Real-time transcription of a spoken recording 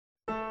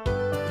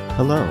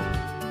Hello,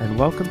 and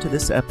welcome to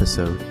this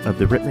episode of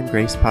the Rittman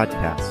Grace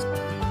Podcast.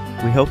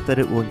 We hope that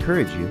it will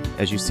encourage you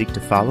as you seek to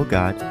follow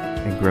God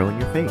and grow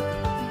in your faith.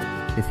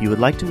 If you would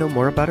like to know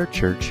more about our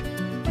church,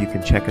 you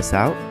can check us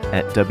out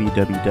at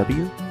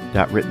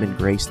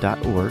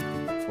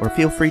www.rittmangrace.org or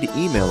feel free to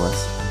email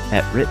us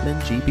at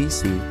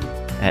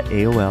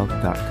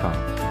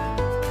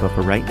rittmangbc@aol.com. But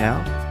for right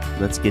now,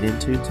 let's get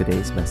into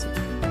today's message.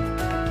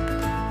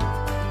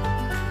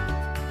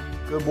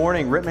 Good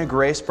morning, Rittman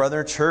Grace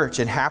Brethren Church,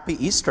 and happy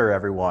Easter,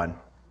 everyone.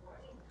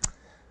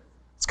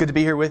 It's good to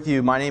be here with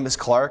you. My name is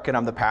Clark, and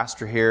I'm the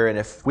pastor here. And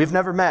if we've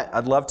never met,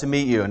 I'd love to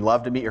meet you and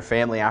love to meet your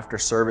family after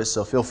service.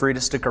 So feel free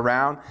to stick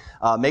around.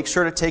 Make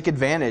sure to take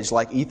advantage,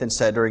 like Ethan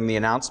said during the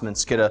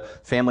announcements. Get a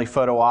family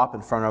photo op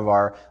in front of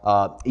our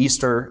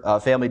Easter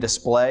family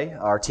display.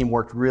 Our team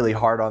worked really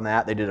hard on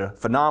that. They did a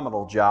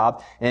phenomenal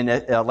job.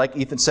 And like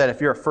Ethan said, if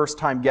you're a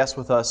first-time guest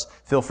with us,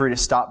 feel free to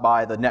stop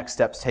by the Next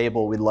Steps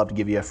table. We'd love to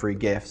give you a free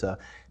gift. So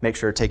make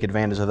sure to take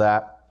advantage of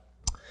that.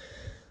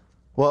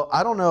 Well,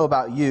 I don't know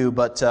about you,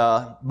 but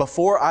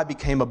before I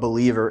became a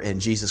believer in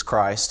Jesus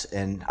Christ,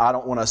 and I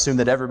don't want to assume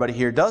that everybody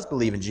here does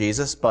believe in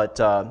Jesus, but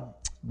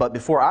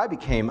before I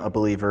became a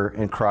believer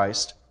in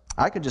Christ,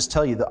 I could just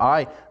tell you that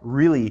I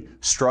really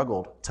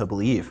struggled to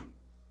believe.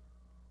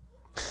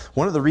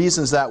 One of the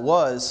reasons that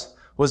was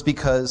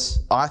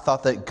because I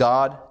thought that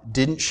God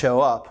didn't show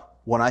up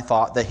when I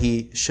thought that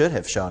He should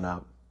have shown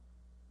up.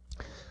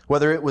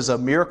 Whether it was a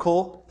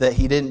miracle that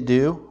He didn't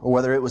do, or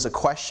whether it was a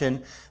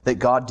question that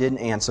God didn't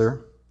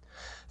answer,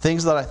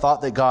 things that I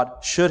thought that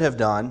God should have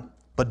done,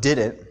 but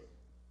didn't,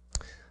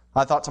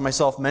 I thought to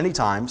myself many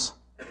times,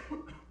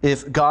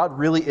 if God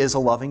really is a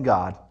loving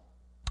God,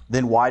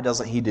 then why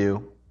doesn't He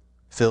do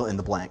fill in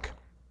the blank?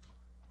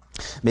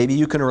 Maybe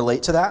you can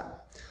relate to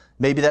that.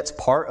 Maybe that's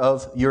part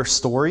of your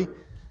story.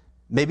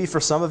 Maybe for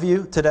some of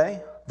you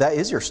today, that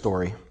is your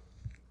story.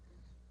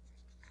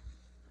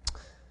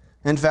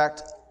 In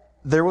fact,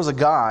 there was a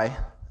guy,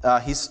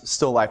 he's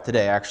still alive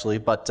today actually,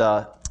 but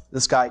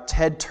this guy,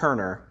 Ted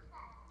Turner.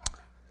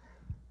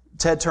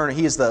 Ted Turner,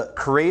 he is the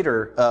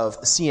creator of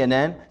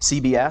CNN,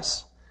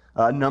 CBS,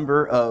 a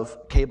number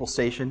of cable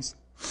stations.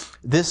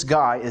 This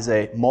guy is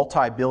a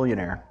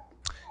multi-billionaire.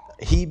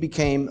 He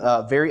became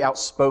a very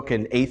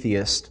outspoken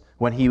atheist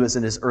when he was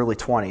in his early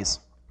 20s.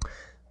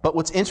 But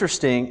what's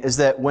interesting is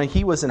that when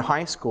he was in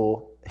high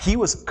school, he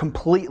was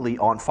completely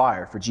on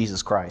fire for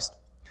Jesus Christ.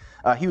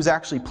 He was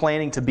actually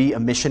planning to be a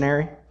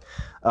missionary.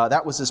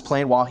 That was his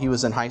plan while he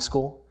was in high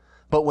school.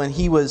 But when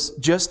he was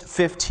just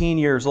 15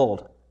 years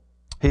old,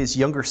 his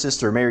younger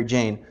sister, Mary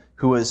Jane,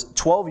 who was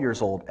 12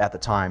 years old at the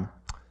time,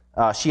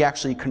 she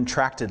actually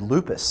contracted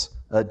lupus,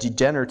 a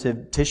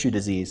degenerative tissue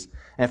disease.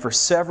 And for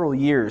several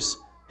years,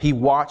 he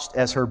watched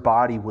as her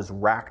body was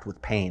racked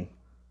with pain.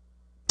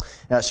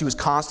 She was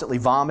constantly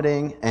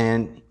vomiting,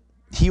 and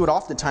he would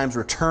oftentimes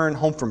return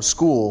home from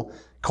school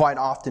quite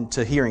often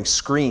to hearing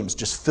screams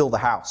just fill the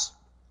house.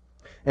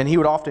 And he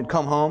would often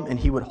come home and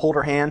he would hold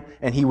her hand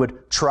and he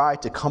would try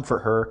to comfort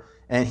her,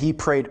 and he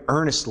prayed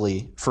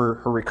earnestly for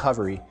her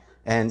recovery.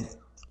 And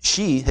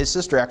his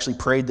sister actually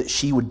prayed that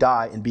she would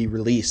die and be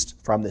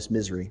released from this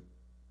misery.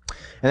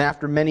 And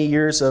after many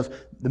years of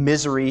the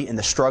misery and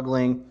the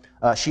struggling,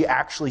 she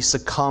actually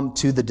succumbed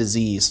to the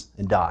disease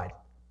and died.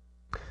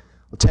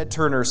 Well, Ted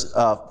Turner's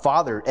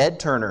father, Ed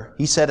Turner,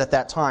 he said at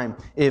that time,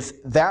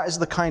 if that is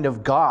the kind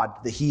of God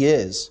that He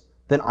is,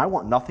 then I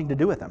want nothing to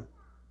do with Him.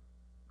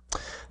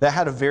 That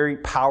had a very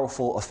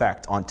powerful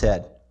effect on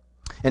Ted.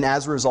 And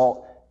as a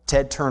result,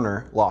 Ted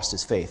Turner lost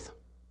his faith.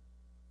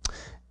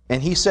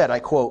 And he said, I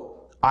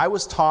quote, "I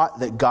was taught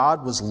that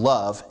God was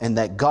love and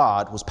that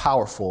God was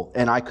powerful,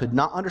 and I could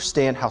not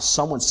understand how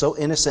someone so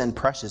innocent and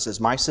precious as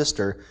my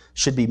sister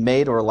should be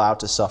made or allowed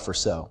to suffer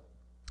so."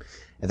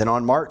 And then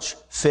on March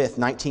 5th,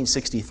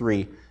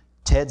 1963,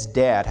 Ted's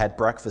dad had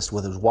breakfast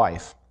with his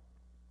wife.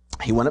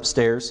 He went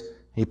upstairs,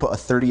 he put a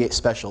 .38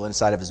 special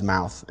inside of his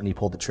mouth, and he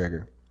pulled the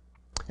trigger.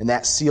 And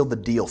that sealed the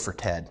deal for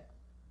Ted.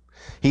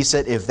 He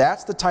said, if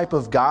that's the type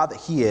of God that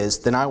He is,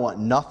 then I want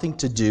nothing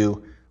to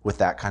do with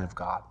that kind of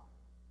God.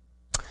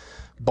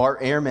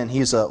 Bart Ehrman,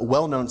 he's a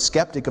well-known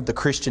skeptic of the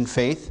Christian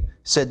faith,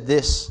 said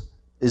this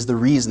is the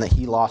reason that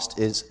he lost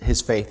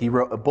his faith. He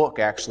wrote a book,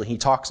 actually. He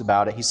talks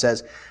about it. He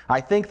says,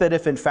 I think that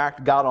if in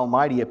fact God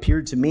Almighty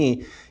appeared to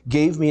me,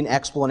 gave me an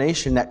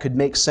explanation that could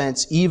make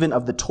sense even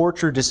of the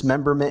torture,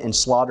 dismemberment, and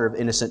slaughter of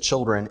innocent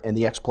children, and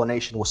the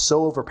explanation was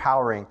so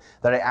overpowering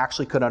that I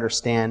actually could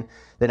understand,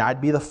 then I'd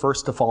be the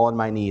first to fall on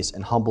my knees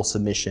in humble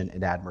submission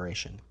and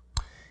admiration.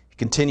 He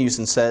continues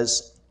and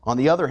says, on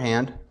the other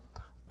hand,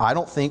 I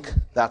don't think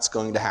that's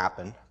going to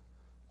happen.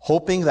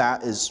 Hoping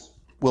that is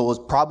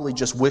probably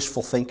just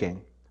wishful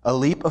thinking. A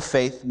leap of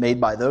faith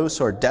made by those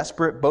who are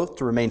desperate both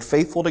to remain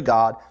faithful to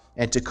God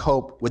and to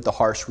cope with the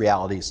harsh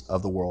realities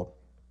of the world.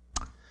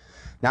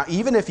 Now,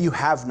 even if you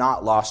have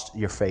not lost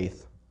your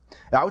faith,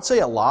 I would say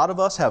a lot of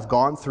us have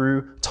gone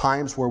through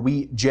times where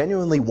we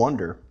genuinely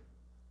wonder,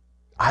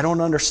 I don't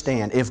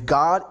understand. If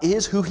God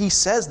is who He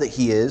says that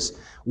He is,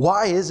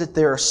 why is it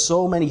there are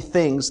so many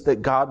things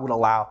that God would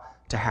allow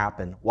to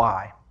happen?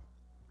 Why?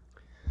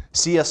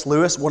 C.S.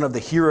 Lewis, one of the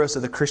heroes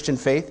of the Christian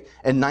faith,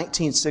 in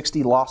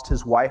 1960 lost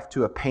his wife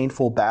to a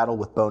painful battle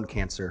with bone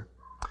cancer.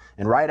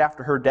 And right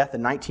after her death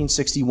in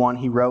 1961,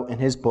 he wrote in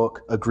his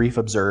book, A Grief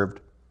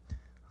Observed,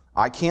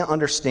 "I can't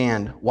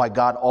understand why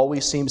God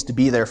always seems to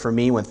be there for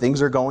me when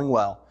things are going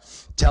well,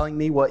 telling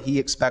me what he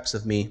expects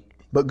of me.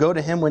 But go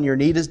to him when your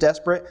need is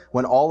desperate,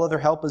 when all other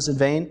help is in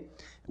vain.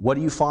 What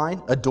do you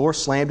find? A door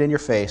slammed in your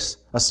face,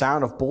 a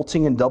sound of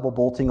bolting and double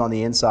bolting on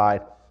the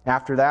inside.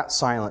 After that,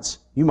 silence.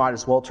 You might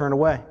as well turn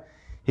away."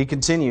 He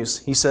continues,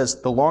 he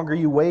says, "The longer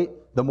you wait,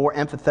 the more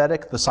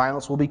empathetic the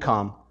silence will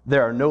become.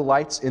 There are no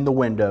lights in the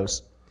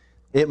windows.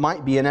 It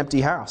might be an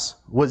empty house.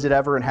 Was it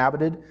ever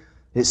inhabited?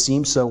 It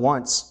seemed so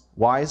once.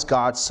 Why is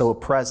God so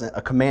present,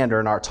 a commander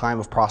in our time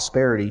of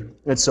prosperity,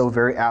 and so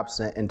very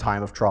absent in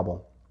time of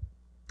trouble?"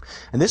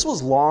 And this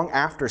was long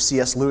after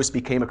C.S. Lewis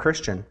became a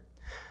Christian.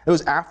 It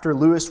was after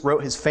Lewis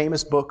wrote his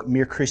famous book,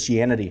 Mere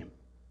Christianity.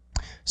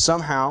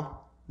 Somehow,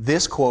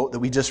 this quote that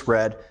we just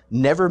read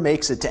never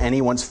makes it to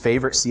anyone's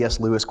favorite C.S.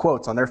 Lewis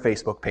quotes on their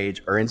Facebook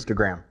page or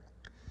Instagram.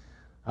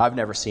 I've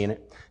never seen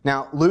it.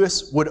 Now,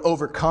 Lewis would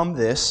overcome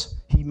this.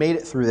 He made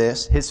it through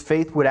this. His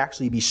faith would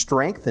actually be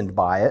strengthened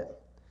by it.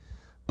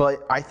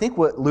 But I think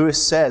what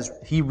Lewis says,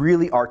 he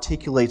really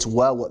articulates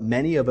well what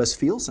many of us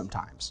feel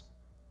sometimes.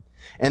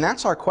 And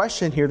that's our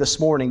question here this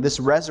morning, this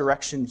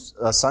Resurrection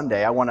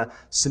Sunday. I want to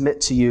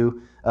submit to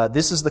you,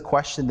 this is the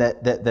question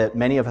that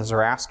many of us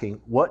are asking.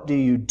 What do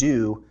you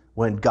do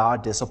when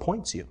God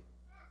disappoints you?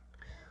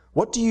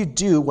 What do you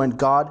do when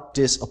God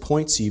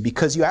disappoints you?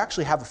 Because you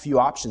actually have a few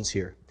options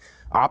here.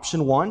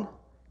 Option one,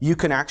 you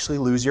can actually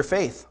lose your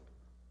faith.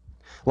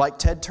 Like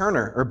Ted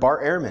Turner or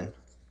Bart Ehrman.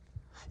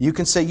 You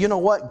can say, you know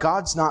what,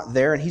 God's not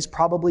there and he's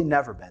probably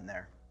never been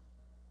there.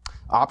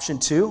 Option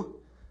two,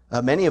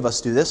 many of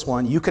us do this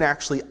one, you can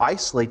actually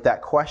isolate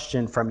that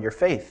question from your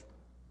faith.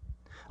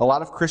 A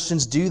lot of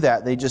Christians do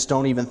that. They just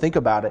don't even think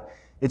about it.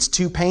 It's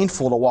too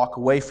painful to walk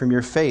away from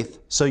your faith,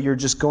 so you're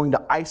just going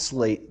to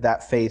isolate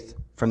that faith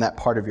from that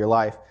part of your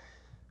life.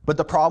 But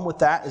the problem with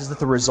that is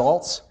that it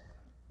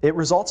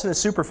results in a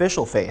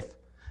superficial faith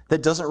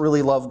that doesn't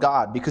really love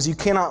God, because you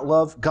cannot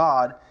love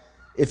God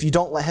if you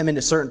don't let him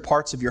into certain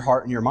parts of your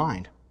heart and your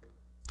mind.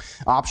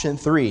 Option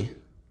three,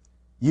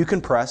 you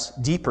can press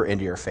deeper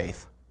into your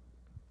faith.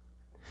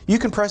 You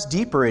can press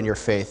deeper in your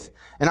faith.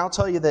 And I'll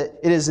tell you that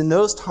it is in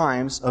those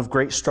times of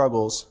great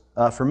struggles,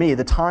 for me,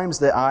 the times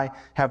that I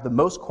have the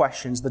most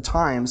questions, the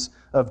times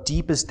of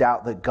deepest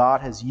doubt that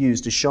God has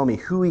used to show me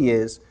who he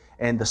is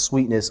and the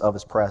sweetness of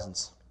his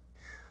presence.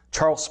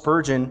 Charles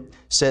Spurgeon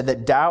said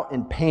that doubt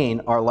and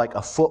pain are like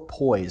a foot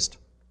poised.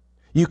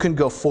 You can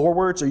go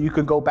forwards or you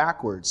can go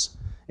backwards.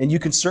 And you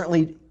can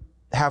certainly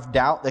have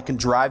doubt that can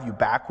drive you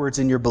backwards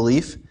in your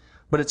belief,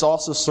 but it's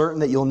also certain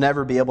that you'll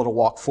never be able to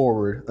walk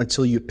forward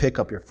until you pick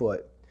up your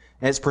foot.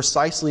 And it's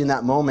precisely in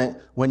that moment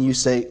when you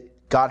say,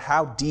 God,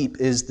 how deep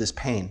is this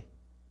pain?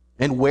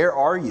 And where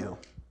are you?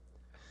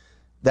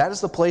 That is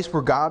the place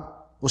where God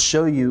will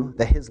show you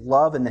that his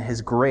love and that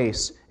his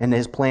grace and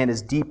his plan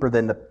is deeper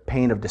than the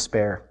pain of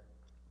despair.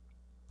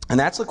 And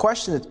that's the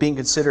question that's being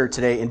considered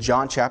today in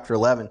John chapter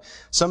 11.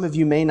 Some of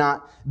you may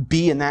not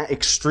be in that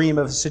extreme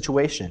of a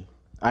situation.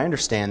 I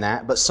understand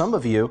that. But some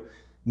of you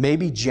may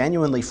be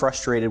genuinely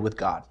frustrated with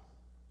God.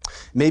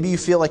 Maybe you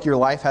feel like your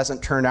life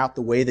hasn't turned out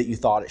the way that you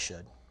thought it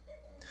should.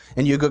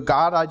 And you go,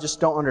 God, I just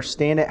don't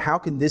understand it. How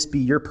can this be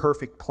your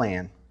perfect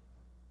plan?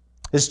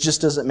 This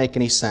just doesn't make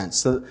any sense.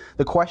 So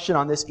the question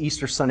on this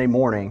Easter Sunday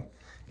morning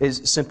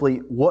is simply,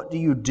 what do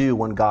you do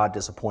when God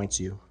disappoints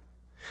you?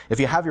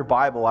 If you have your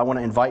Bible, I want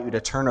to invite you to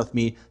turn with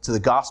me to the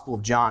Gospel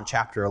of John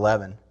chapter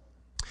 11.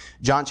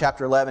 John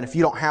chapter 11, if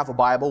you don't have a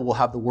Bible, we'll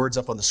have the words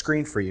up on the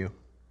screen for you.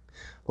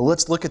 But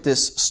let's look at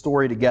this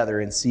story together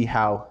and see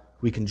how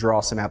we can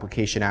draw some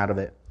application out of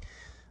it.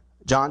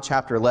 John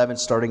chapter 11,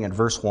 starting in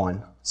verse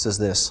 1, says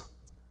this.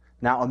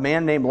 Now a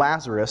man named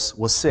Lazarus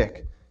was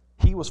sick.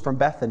 He was from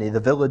Bethany, the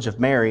village of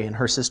Mary and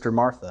her sister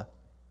Martha.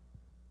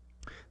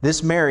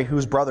 This Mary,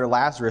 whose brother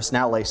Lazarus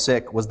now lay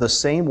sick, was the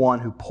same one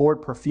who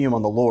poured perfume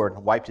on the Lord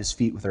and wiped his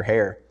feet with her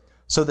hair.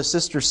 So the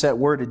sisters sent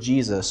word to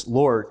Jesus,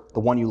 Lord,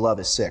 the one you love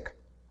is sick.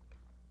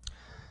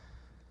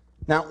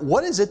 Now,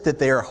 what is it that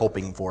they are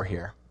hoping for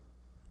here?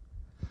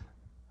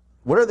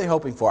 What are they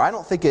hoping for? I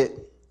don't think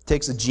it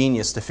takes a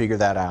genius to figure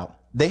that out.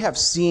 They have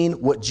seen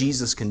what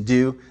Jesus can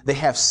do. They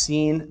have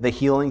seen the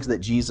healings that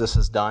Jesus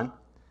has done.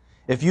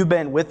 If you've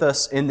been with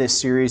us in this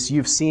series,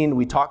 you've seen,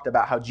 we talked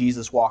about how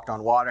Jesus walked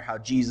on water, how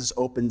Jesus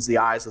opens the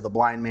eyes of the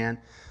blind man.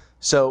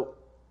 So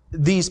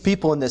these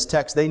people in this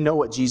text, they know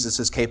what Jesus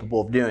is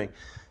capable of doing.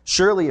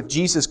 Surely if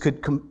Jesus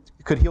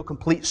could heal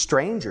complete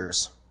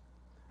strangers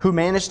who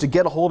managed to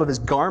get a hold of his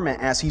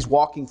garment as he's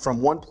walking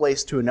from one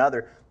place to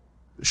another,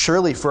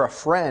 surely for a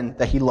friend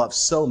that he loves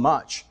so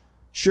much,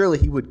 surely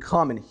he would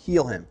come and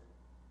heal him.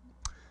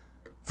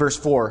 Verse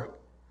 4,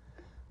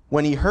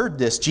 when he heard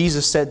this,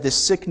 Jesus said, this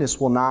sickness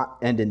will not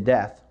end in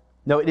death.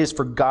 No, it is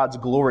for God's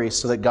glory,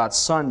 so that God's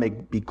Son may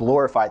be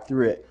glorified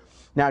through it.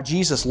 Now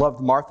Jesus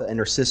loved Martha and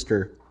her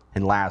sister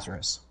and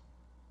Lazarus.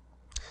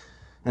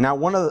 And now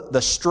one of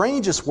the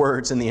strangest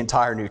words in the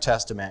entire New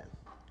Testament.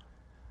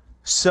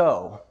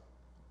 So,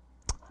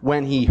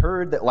 when he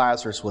heard that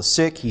Lazarus was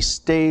sick, he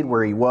stayed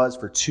where he was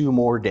for 2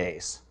 more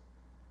days.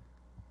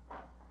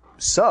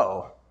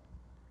 So,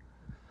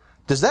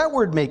 does that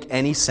word make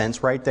any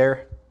sense right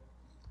there?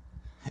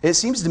 It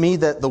seems to me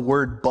that the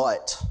word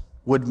but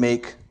would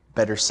make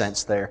better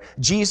sense there.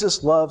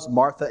 Jesus loves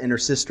Martha and her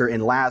sister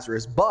and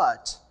Lazarus,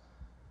 but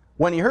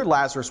when he heard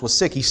Lazarus was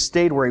sick, he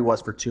stayed where he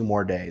was for 2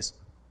 more days.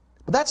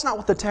 But that's not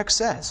what the text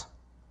says.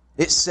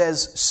 It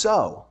says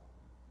so.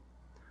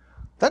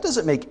 That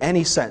doesn't make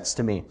any sense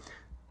to me.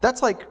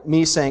 That's like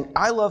me saying,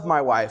 I love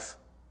my wife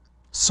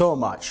so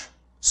much,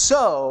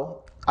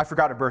 so I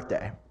forgot her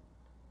birthday.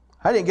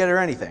 I didn't get her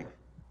anything.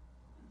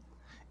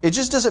 It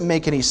just doesn't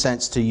make any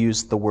sense to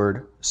use the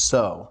word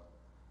so.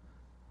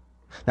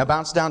 Now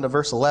bounce down to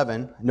verse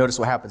 11. Notice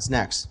what happens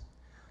next.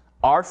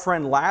 Our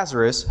friend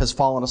Lazarus has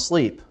fallen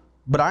asleep,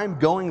 but I'm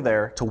going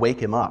there to wake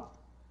him up.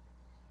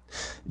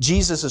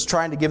 Jesus is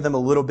trying to give them a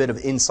little bit of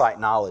inside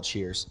knowledge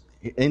here.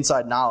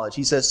 Inside knowledge.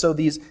 He says, so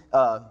these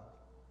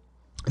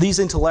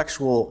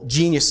intellectual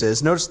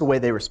geniuses, notice the way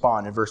they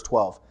respond in verse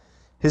 12.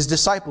 His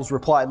disciples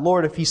replied,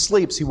 Lord, if he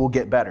sleeps, he will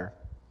get better.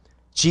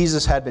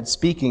 Jesus had been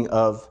speaking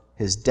of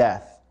his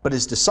death, but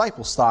his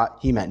disciples thought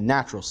he meant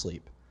natural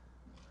sleep.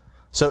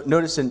 So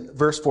notice in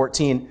verse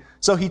 14,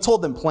 so he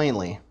told them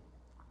plainly,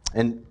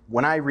 and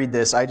when I read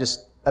this, I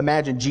just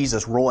imagine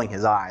Jesus rolling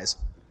his eyes.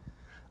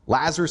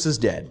 Lazarus is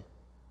dead.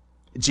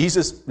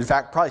 Jesus, in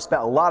fact, probably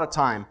spent a lot of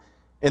time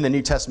in the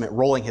New Testament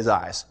rolling his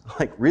eyes.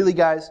 Like, really,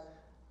 guys?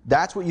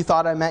 That's what you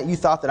thought I meant? You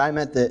thought that I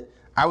meant that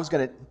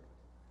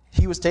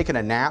he was taking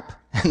a nap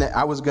and that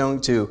I was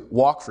going to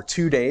walk for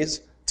 2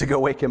 days to go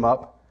wake him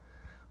up?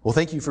 Well,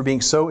 thank you for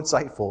being so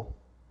insightful.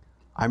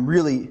 I'm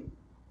really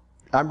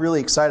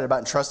excited about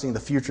entrusting the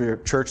future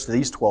church to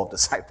these 12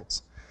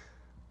 disciples.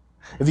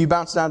 If you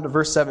bounce down to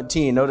verse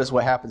 17, notice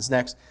what happens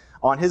next.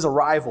 On his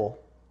arrival,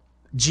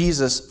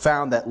 Jesus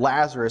found that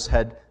Lazarus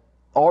had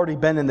already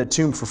been in the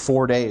tomb for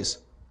 4 days.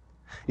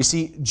 You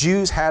see,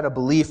 Jews had a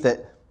belief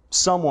that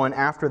someone,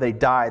 after they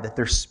died, that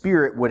their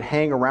spirit would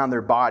hang around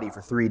their body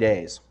for 3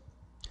 days,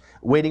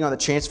 waiting on the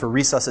chance for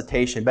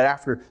resuscitation. But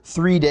after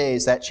 3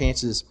 days, that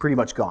chance is pretty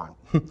much gone.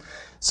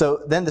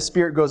 So then the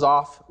spirit goes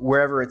off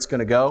wherever it's going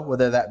to go,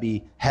 whether that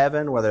be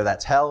heaven, whether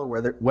that's hell,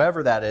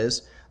 wherever that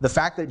is. The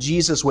fact that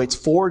Jesus waits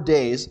 4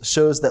 days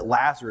shows that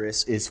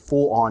Lazarus is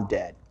full on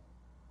dead.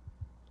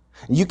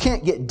 You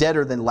can't get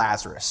deader than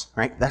Lazarus,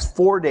 right? That's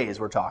 4 days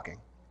we're talking.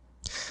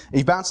 If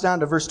you bounce down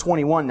to verse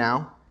 21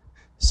 now,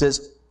 it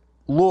says,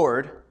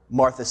 Lord,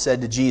 Martha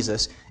said to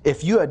Jesus,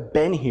 if you had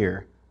been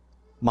here,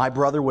 my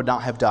brother would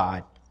not have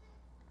died.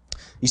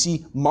 You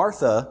see,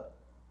 Martha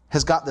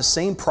has got the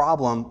same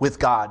problem with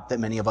God that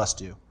many of us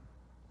do.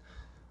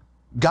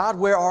 God,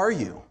 where are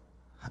you?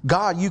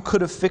 God, you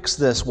could have fixed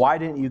this. Why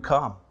didn't you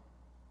come?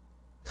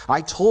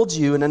 I told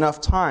you in enough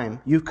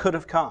time you could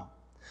have come.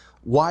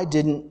 Why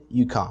didn't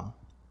you come?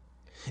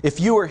 If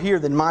you were here,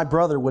 then my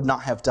brother would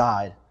not have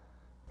died.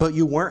 But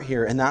you weren't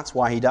here, and that's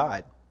why he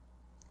died.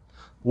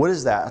 What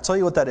is that? I'll tell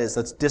you what that is.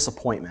 That's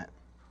disappointment.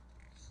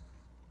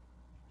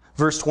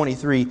 Verse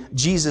 23,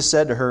 Jesus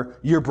said to her,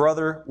 your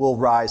brother will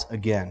rise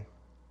again.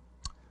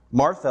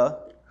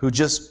 Martha, who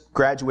just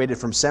graduated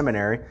from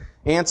seminary,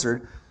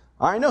 answered,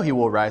 I know he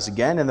will rise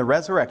again in the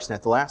resurrection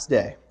at the last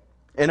day.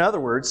 In other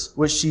words,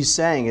 what she's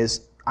saying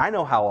is, I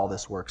know how all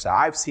this works out.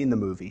 I've seen the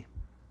movie.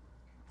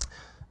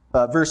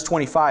 Verse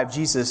 25,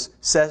 Jesus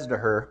says to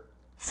her,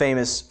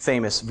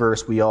 famous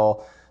verse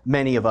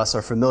many of us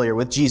are familiar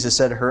with. Jesus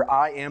said to her,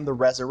 I am the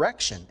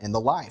resurrection and the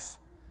life.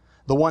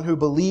 The one who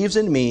believes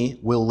in me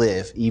will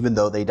live even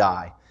though they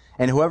die.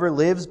 And whoever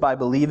lives by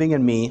believing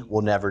in me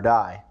will never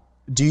die.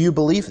 Do you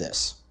believe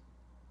this?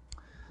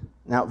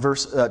 Now,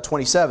 verse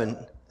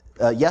 27,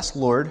 yes,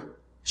 Lord,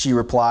 she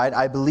replied,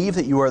 I believe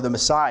that you are the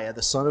Messiah,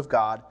 the Son of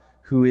God,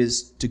 who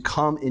is to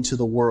come into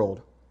the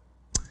world.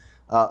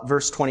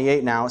 Verse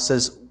 28 now, it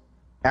says,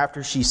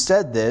 after she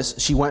said this,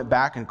 she went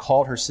back and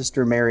called her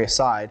sister Mary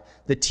aside.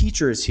 The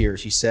teacher is here,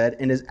 she said,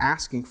 and is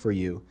asking for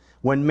you.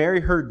 When Mary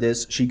heard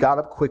this, she got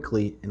up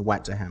quickly and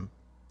went to him.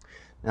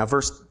 Now,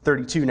 verse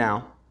 32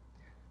 now.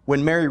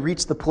 When Mary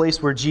reached the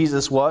place where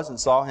Jesus was and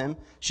saw him,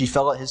 she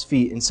fell at his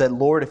feet and said,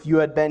 Lord, if you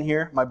had been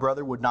here, my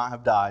brother would not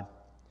have died.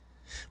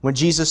 When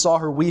Jesus saw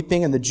her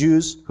weeping and the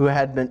Jews who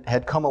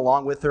had come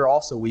along with her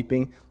also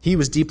weeping, he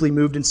was deeply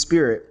moved in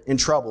spirit and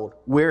troubled.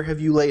 Where have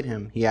you laid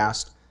him? He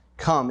asked.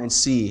 Come and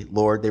see,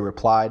 Lord, they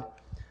replied.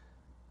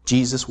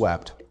 Jesus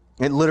wept.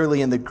 And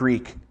literally in the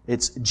Greek,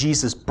 it's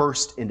Jesus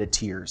burst into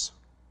tears.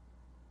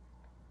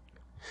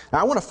 Now,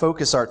 I want to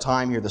focus our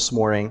time here this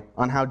morning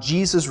on how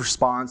Jesus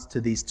responds to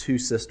these 2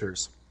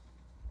 sisters.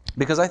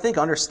 Because I think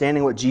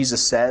understanding what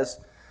Jesus says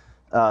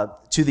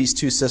to these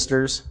 2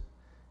 sisters,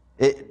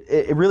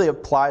 it really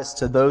applies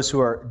to those who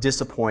are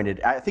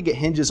disappointed. I think it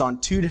hinges on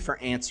 2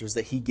 different answers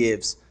that he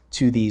gives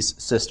to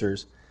these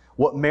sisters.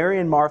 What Mary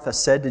and Martha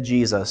said to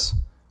Jesus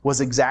was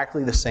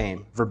exactly the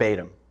same,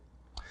 verbatim.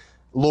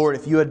 Lord,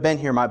 if you had been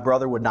here, my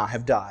brother would not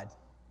have died.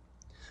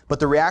 But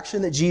the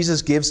reaction that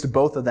Jesus gives to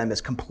both of them is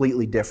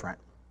completely different.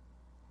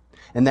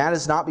 And that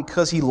is not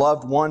because he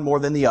loved one more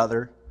than the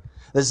other.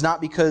 It's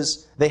not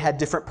because they had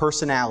different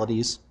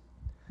personalities.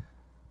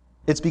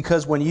 It's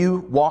because when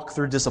you walk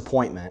through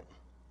disappointment,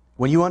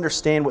 when you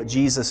understand what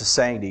Jesus is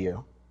saying to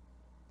you,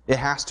 it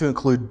has to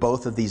include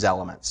both of these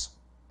elements.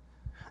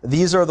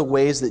 These are the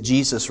ways that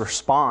Jesus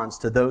responds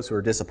to those who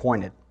are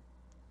disappointed.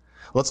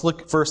 Let's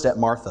look first at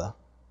Martha.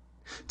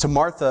 To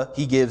Martha,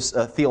 he gives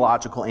a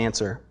theological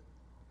answer.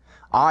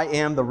 I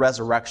am the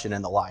resurrection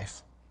and the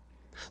life.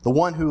 The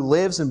one who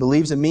lives and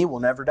believes in me will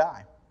never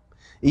die.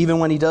 Even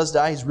when he does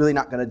die, he's really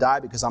not going to die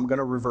because I'm going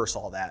to reverse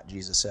all that,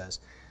 Jesus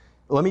says.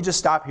 Let me just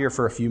stop here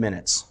for a few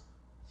minutes.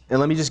 And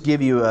let me just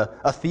give you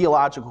a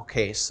theological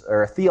case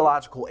or a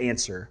theological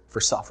answer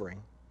for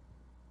suffering.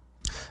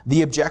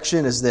 The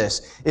objection is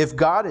this. If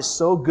God is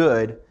so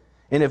good,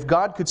 and if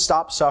God could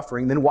stop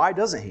suffering, then why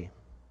doesn't he?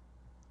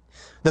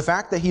 The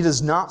fact that he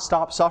does not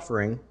stop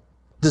suffering,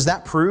 does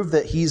that prove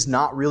that he's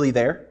not really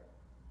there?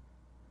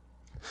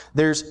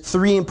 There's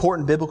three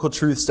important biblical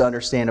truths to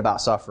understand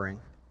about suffering.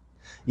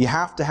 You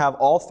have to have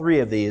all three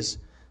of these.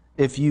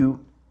 If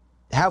you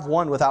have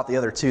one without the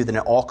other two, then it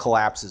all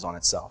collapses on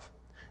itself.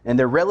 And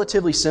they're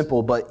relatively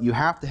simple, but you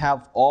have to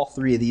have all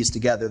three of these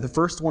together. The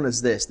first one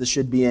is this. This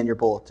should be in your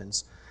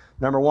bulletins.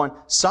 Number one,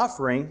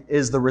 suffering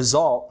is the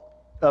result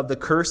of the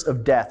curse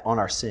of death on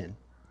our sin.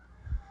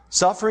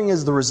 Suffering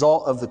is the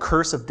result of the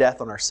curse of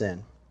death on our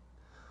sin.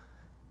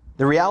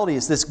 The reality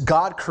is this: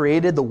 God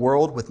created the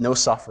world with no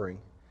suffering.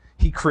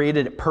 He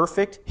created it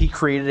perfect. He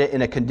created it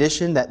in a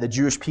condition that the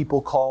Jewish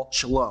people call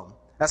shalom.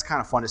 That's kind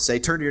of fun to say.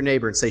 Turn to your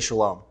neighbor and say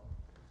shalom.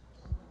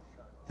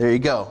 There you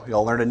go. You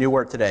all learned a new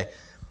word today.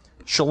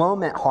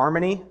 Shalom meant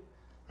harmony.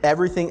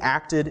 Everything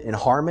acted in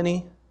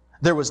harmony.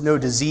 There was no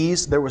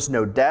disease. There was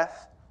no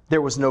death.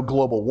 There was no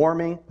global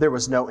warming. There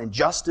was no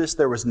injustice.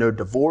 There was no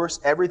divorce.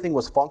 Everything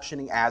was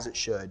functioning as it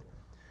should.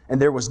 And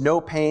there was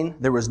no pain.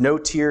 There was no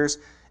tears.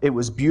 It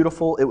was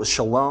beautiful. It was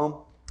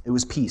shalom. It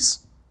was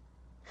peace.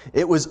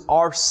 It was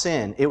our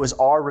sin. It was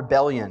our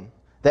rebellion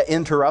that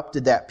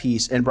interrupted that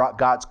peace and brought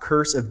God's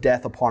curse of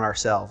death upon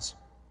ourselves.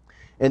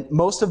 And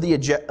most of the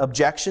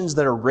objections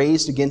that are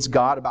raised against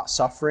God about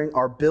suffering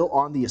are built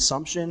on the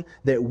assumption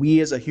that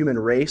we as a human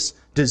race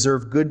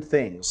deserve good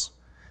things,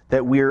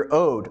 that we're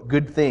owed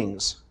good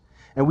things.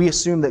 And we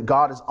assume that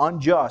God is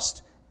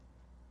unjust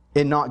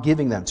in not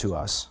giving them to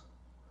us.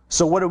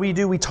 So what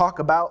do? We talk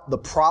about the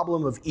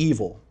problem of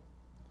evil.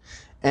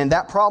 And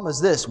that problem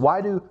is this: why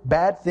do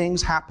bad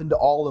things happen to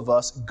all of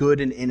us, good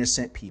and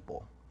innocent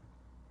people?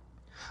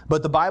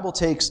 But the Bible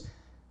takes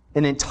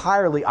an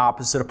entirely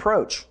opposite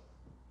approach.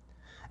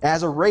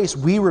 As a race,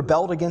 we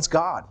rebelled against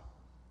God.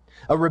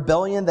 A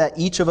rebellion that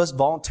each of us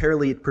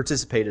voluntarily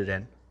participated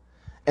in.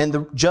 And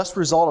the just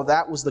result of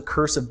that was the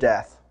curse of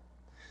death.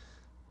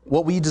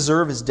 What we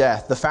deserve is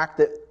death. The fact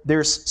that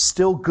there's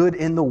still good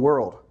in the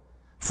world.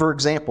 For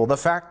example, the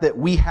fact that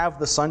we have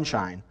the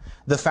sunshine.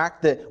 The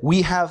fact that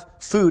we have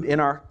food in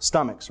our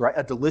stomachs, right?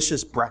 A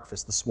delicious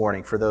breakfast this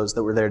morning for those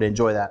that were there to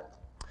enjoy that.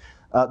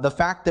 The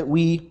fact that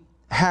we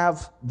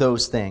have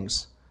those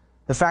things.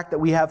 The fact that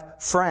we have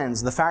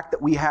friends. The fact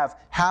that we have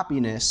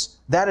happiness.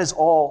 That is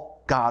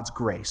all God's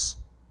grace.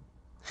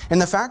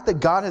 And the fact that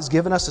God has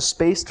given us a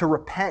space to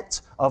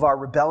repent of our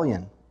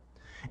rebellion.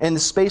 And the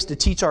space to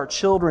teach our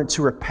children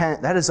to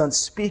repent. That is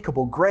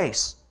unspeakable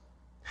grace.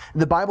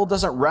 The Bible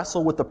doesn't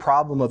wrestle with the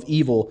problem of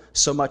evil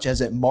so much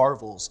as it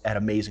marvels at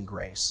amazing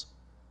grace.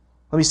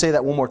 Let me say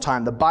that one more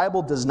time. The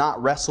Bible does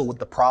not wrestle with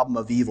the problem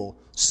of evil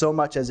so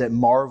much as it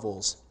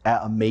marvels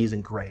at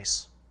amazing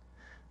grace.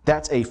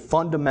 That's a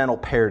fundamental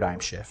paradigm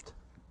shift.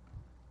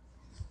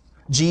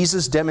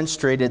 Jesus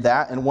demonstrated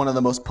that in one of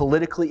the most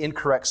politically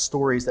incorrect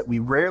stories that we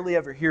rarely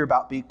ever hear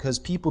about because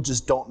people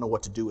just don't know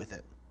what to do with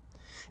it.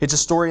 It's a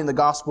story in the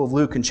Gospel of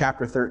Luke in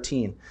chapter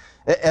 13.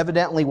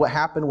 Evidently, what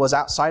happened was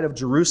outside of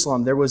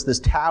Jerusalem, there was this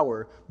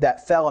tower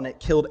that fell and it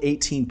killed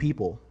 18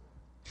 people.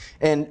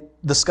 And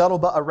the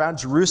scuttlebutt around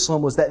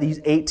Jerusalem was that these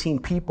 18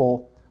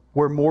 people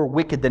were more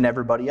wicked than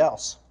everybody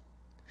else.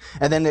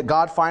 And then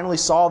God finally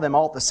saw them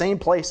all at the same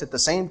place at the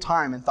same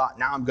time and thought,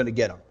 now I'm going to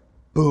get them.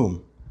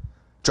 Boom.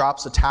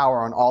 Drops a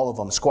tower on all of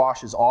them,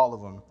 squashes all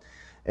of them.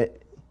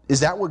 Is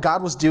that what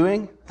God was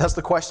doing? That's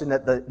the question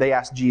that they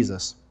asked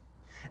Jesus.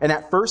 And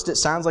at first it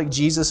sounds like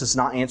Jesus is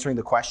not answering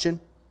the question.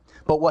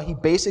 But what he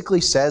basically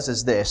says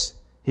is this.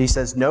 He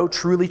says, no,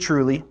 truly,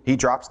 truly. He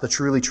drops the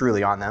truly,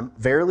 truly on them.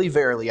 Verily,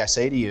 verily, I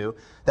say to you,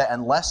 that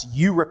unless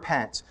you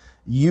repent,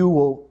 you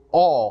will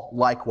all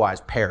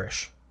likewise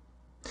perish.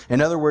 In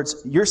other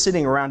words, you're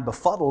sitting around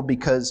befuddled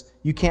because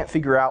you can't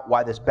figure out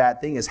why this bad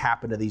thing has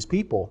happened to these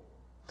people.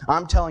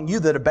 I'm telling you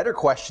that a better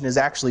question is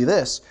actually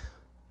this.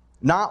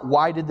 Not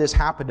why did this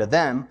happen to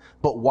them,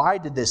 but why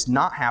did this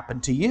not happen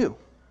to you?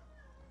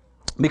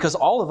 Because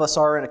all of us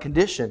are in a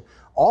condition,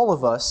 all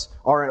of us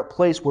are in a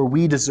place where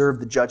we deserve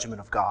the judgment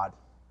of God.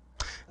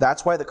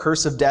 That's why the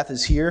curse of death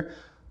is here,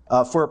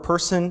 for a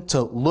person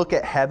to look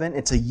at heaven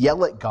and to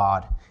yell at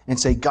God and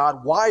say,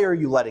 God, why are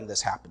you letting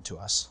this happen to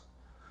us?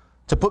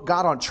 To put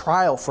God on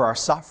trial for our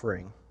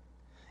suffering.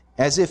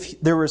 as if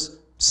there was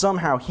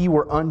somehow he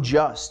were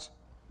unjust.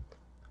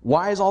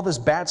 Why is all this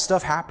bad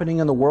stuff happening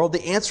in the world?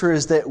 The answer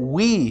is that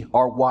we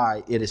are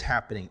why it is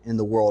happening in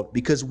the world,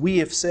 because we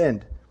have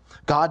sinned.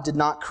 God did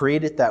not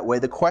create it that way.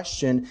 The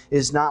question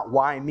is not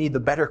why me. The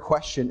better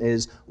question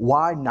is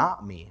why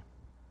not me?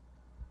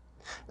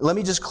 Let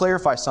me just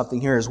clarify something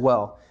here as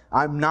well.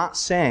 I'm not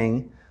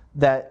saying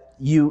that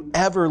you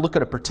ever look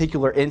at a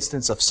particular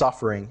instance of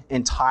suffering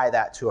and tie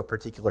that to a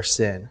particular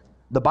sin.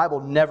 The Bible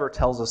never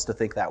tells us to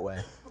think that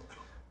way.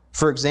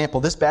 For example,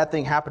 this bad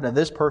thing happened to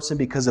this person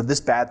because of this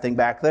bad thing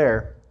back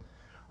there.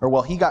 Or,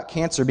 well, he got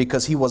cancer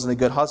because he wasn't a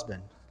good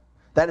husband.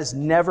 That is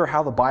never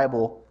how the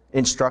Bible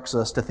instructs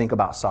us to think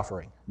about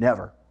suffering.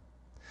 Never.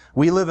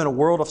 We live in a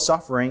world of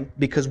suffering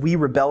because we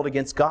rebelled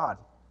against God.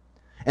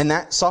 And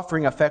that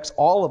suffering affects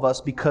all of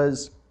us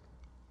because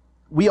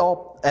we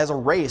all, as a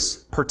race,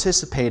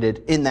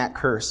 participated in that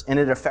curse. And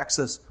it affects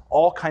us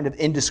all kind of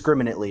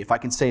indiscriminately, if I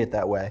can say it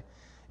that way.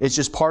 It's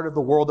just part of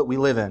the world that we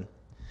live in.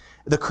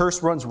 The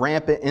curse runs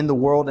rampant in the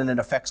world and it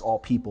affects all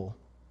people.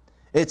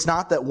 It's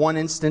not that one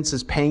instance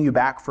is paying you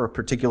back for a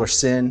particular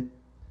sin.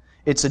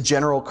 It's a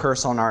general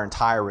curse on our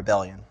entire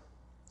rebellion.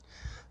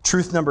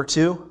 Truth number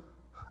 2,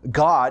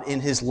 God, in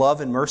His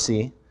love and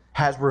mercy,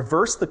 has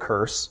reversed the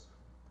curse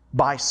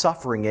by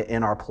suffering it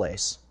in our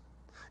place.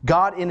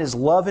 God, in His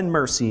love and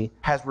mercy,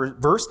 has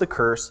reversed the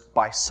curse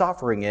by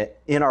suffering it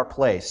in our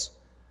place.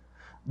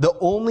 The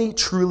only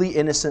truly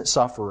innocent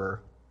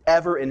sufferer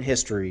ever in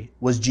history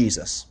was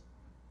Jesus.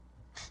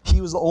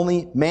 He was the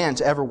only man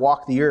to ever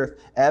walk the earth,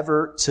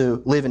 ever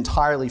to live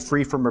entirely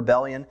free from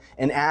rebellion,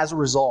 and as a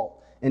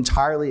result,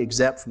 entirely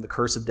exempt from the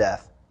curse of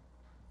death.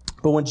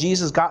 But when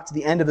Jesus got to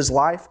the end of His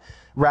life,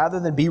 rather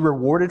than be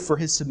rewarded for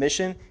His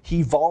submission,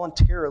 He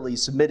voluntarily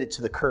submitted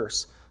to the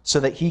curse so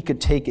that He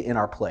could take it in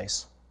our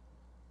place.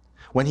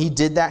 When He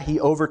did that, He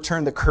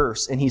overturned the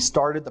curse and He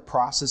started the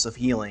process of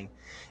healing.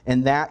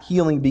 And that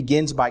healing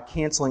begins by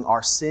canceling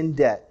our sin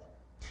debt,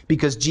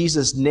 because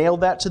Jesus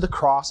nailed that to the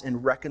cross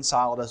and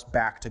reconciled us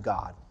back to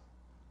God.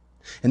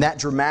 And that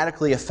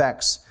dramatically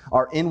affects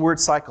our inward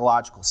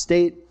psychological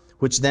state,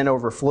 which then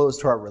overflows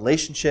to our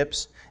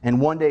relationships. And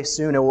one day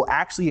soon, it will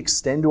actually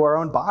extend to our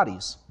own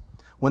bodies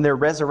when they're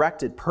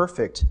resurrected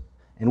perfect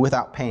and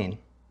without pain.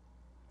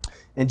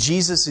 And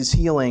Jesus'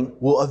 healing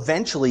will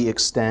eventually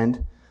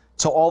extend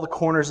to all the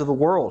corners of the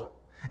world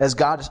as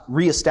God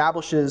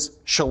reestablishes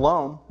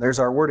shalom, there's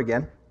our word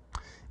again,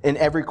 in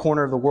every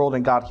corner of the world,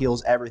 and God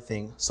heals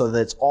everything so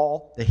that it's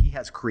all that He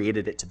has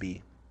created it to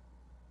be.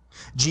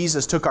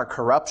 Jesus took our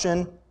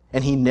corruption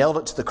and He nailed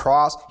it to the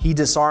cross. He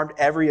disarmed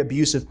every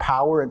abusive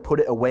power and put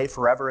it away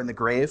forever in the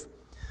grave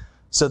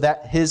so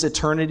that His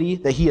eternity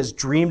that He has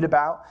dreamed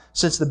about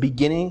since the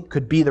beginning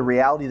could be the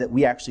reality that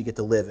we actually get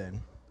to live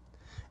in.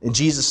 And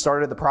Jesus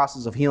started the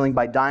process of healing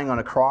by dying on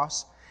a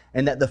cross,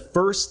 and that the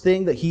first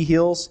thing that He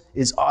heals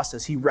is us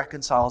as He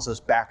reconciles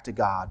us back to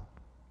God.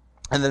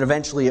 And then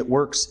eventually it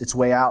works its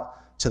way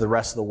out to the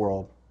rest of the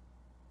world.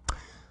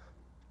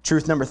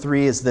 Truth number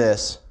 3 is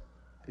this: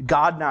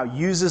 God now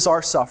uses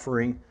our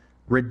suffering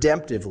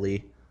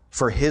redemptively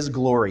for His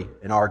glory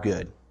and our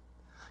good.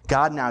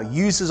 God now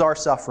uses our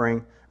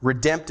suffering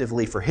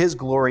redemptively for His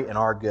glory and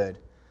our good.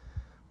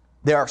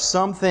 There are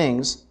some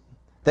things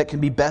that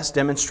can be best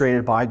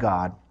demonstrated by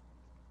God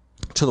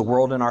to the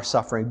world in our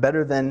suffering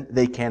better than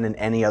they can in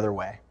any other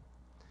way.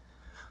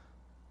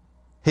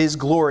 His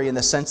glory in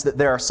the sense that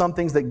there are some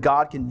things that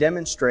God can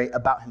demonstrate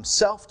about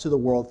Himself to the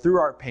world through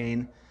our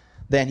pain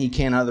than He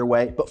can other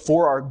way, but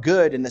for our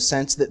good in the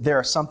sense that there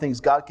are some things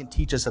God can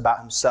teach us about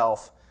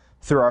Himself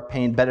through our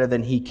pain better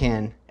than He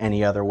can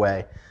any other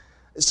way.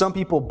 Some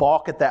people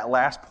balk at that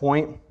last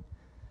point.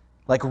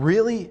 Like,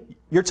 really?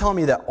 You're telling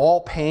me that all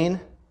pain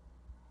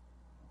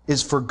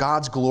is for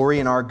God's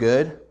glory and our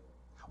good?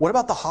 What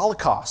about the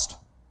Holocaust?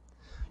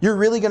 You're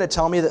really going to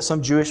tell me that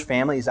some Jewish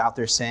family is out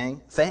there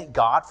saying, thank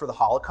God for the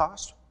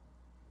Holocaust?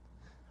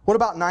 What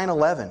about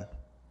 9/11?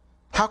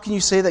 How can you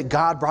say that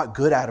God brought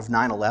good out of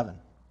 9/11?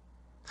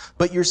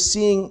 But you're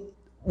seeing,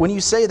 when you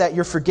say that,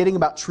 you're forgetting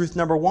about truth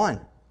number 1.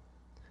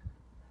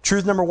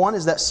 Truth number 1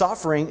 is that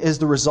suffering is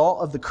the result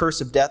of the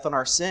curse of death on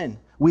our sin.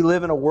 We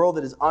live in a world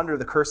that is under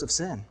the curse of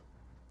sin.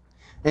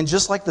 And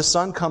just like the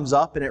sun comes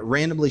up and it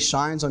randomly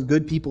shines on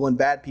good people and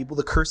bad people,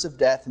 the curse of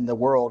death in the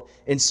world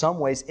in some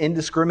ways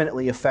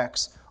indiscriminately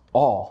affects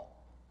all.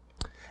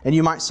 And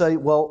you might say,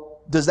 well,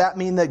 does that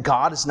mean that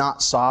God is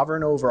not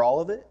sovereign over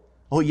all of it?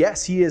 Well,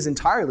 yes, He is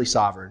entirely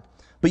sovereign.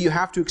 But you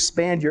have to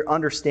expand your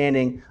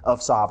understanding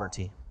of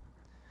sovereignty.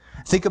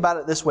 Think about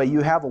it this way.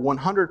 You have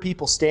 100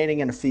 people standing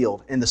in a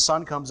field and the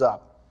sun comes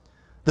up.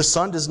 The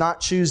sun does not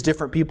choose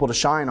different people to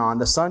shine on.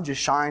 The sun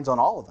just shines on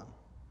all of them.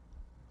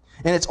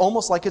 And it's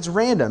almost like it's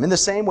random. In the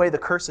same way, the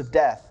curse of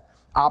death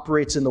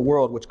operates in the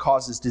world, which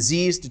causes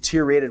disease,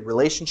 deteriorated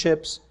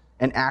relationships,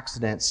 and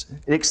accidents.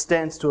 It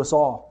extends to us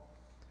all.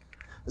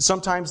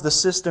 Sometimes the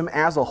system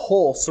as a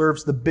whole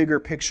serves the bigger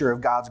picture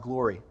of God's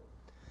glory,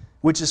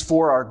 which is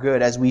for our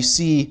good as we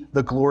see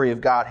the glory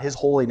of God, His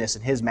holiness,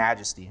 and His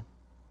majesty.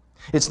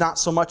 It's not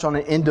so much on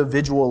an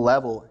individual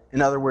level.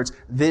 In other words,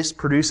 this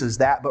produces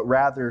that, but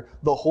rather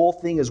the whole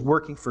thing is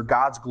working for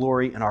God's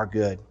glory and our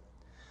good.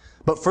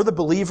 But for the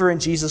believer in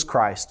Jesus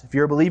Christ, if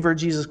you're a believer in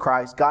Jesus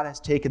Christ, God has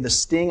taken the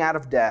sting out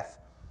of death,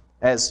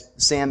 as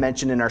Sam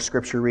mentioned in our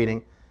scripture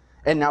reading,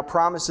 and now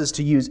promises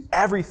to use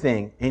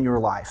everything in your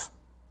life.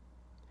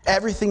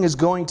 Everything is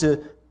going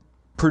to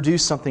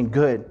produce something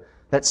good.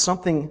 That's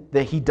something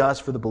that he does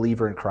for the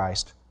believer in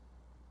Christ.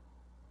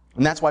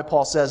 And that's why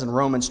Paul says in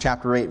Romans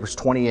chapter 8, verse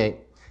 28,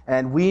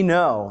 "And we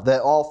know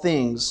that all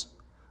things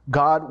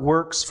God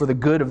works for the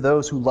good of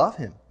those who love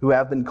him, who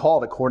have been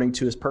called according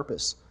to his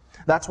purpose."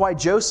 That's why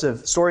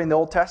Joseph, story in the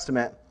Old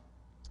Testament,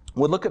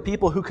 would look at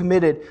people who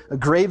committed a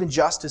grave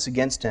injustice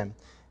against him,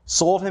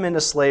 sold him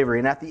into slavery,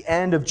 and at the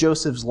end of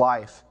Joseph's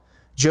life,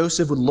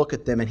 Joseph would look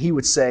at them and he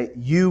would say,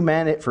 "You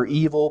meant it for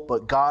evil,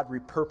 but God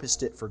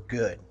repurposed it for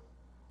good."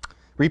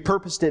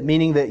 Repurposed it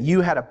meaning that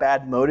you had a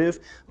bad motive,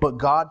 but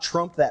God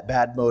trumped that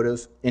bad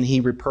motive and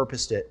he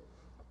repurposed it.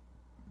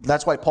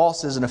 That's why Paul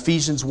says in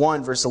Ephesians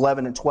 1, verse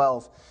 11 and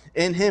 12,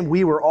 "In him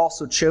we were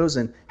also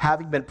chosen,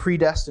 having been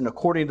predestined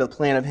according to the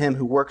plan of him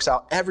who works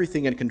out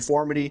everything in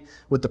conformity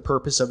with the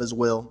purpose of his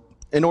will,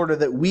 in order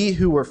that we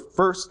who were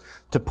first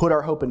to put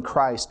our hope in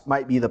Christ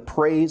might be the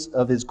praise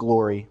of his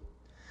glory."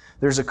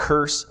 There's a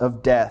curse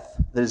of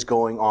death that is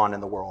going on in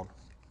the world.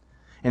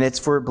 And it's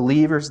for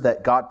believers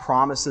that God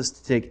promises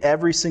to take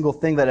every single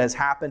thing that has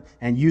happened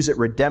and use it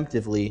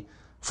redemptively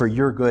for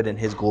your good and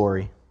his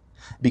glory.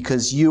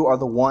 Because you are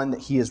the one that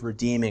he is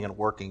redeeming and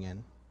working in.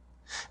 And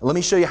let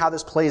me show you how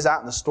this plays out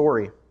in the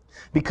story.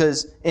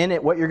 Because in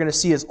it, what you're going to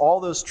see is all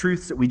those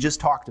truths that we just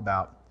talked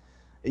about.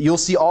 You'll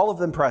see all of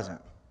them present.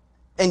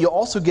 And you'll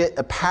also get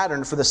a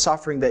pattern for the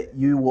suffering that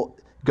you will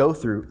go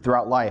through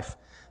throughout life.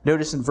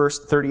 Notice in verse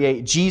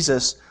 38,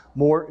 Jesus,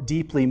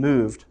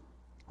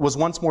 was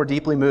once more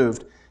deeply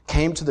moved,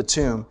 came to the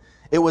tomb.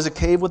 It was a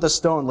cave with a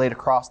stone laid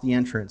across the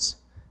entrance.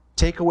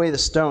 "Take away the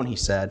stone," he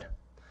said.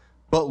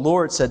 "But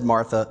Lord," said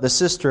Martha, the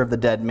sister of the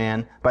dead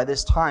man, "by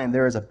this time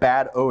there is a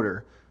bad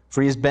odor,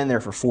 for he has been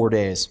there for 4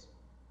 days."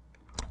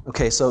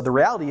 Okay, so the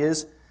reality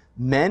is,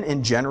 men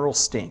in general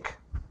stink.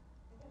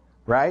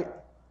 Right?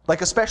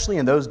 Like especially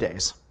in those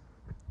days.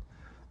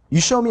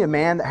 You show me a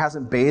man that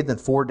hasn't bathed in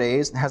 4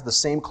 days and has the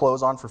same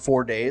clothes on for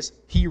 4 days,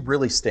 he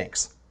really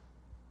stinks.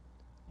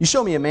 You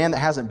show me a man that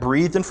hasn't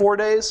breathed in 4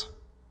 days,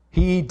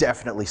 he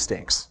definitely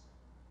stinks.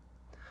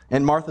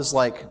 And Martha's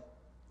like,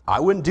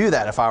 "I wouldn't do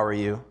that if I were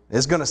you.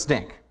 It's going to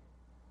stink."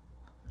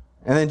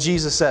 And then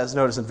Jesus says,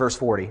 notice in verse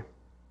 40,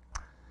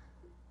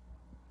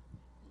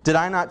 "Did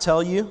I not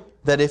tell you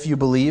that if you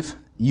believe,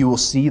 you will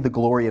see the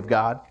glory of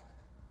God?"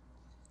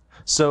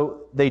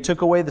 So they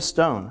took away the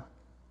stone.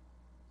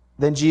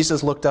 Then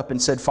Jesus looked up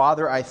and said,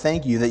 "Father, I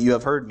thank you that you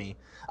have heard me.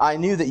 I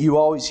knew that you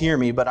always hear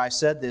me, but I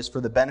said this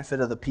for the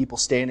benefit of the people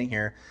standing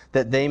here,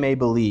 that they may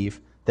believe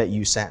that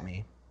you sent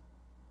me."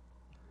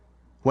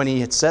 When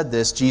he had said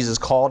this, Jesus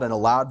called in a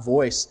loud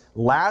voice,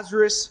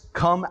 "Lazarus,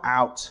 come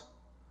out."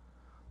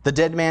 The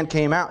dead man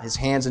came out, his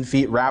hands and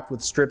feet wrapped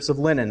with strips of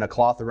linen and a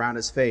cloth around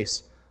his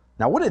face.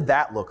 Now, what did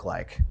that look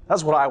like?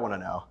 That's what I want to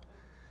know.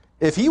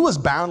 If he was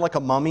bound like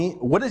a mummy,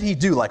 what did he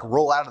do? Like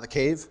roll out of the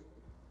cave?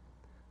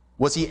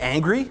 Was he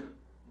angry?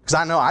 Because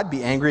I know I'd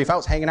be angry if I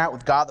was hanging out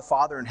with God the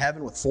Father in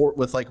heaven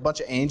with like a bunch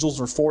of angels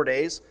for 4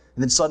 days,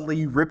 and then suddenly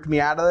you ripped me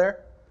out of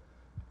there.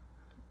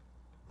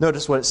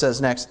 Notice what it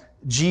says next.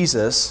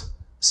 Jesus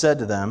said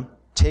to them,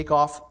 "Take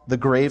off the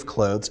grave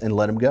clothes and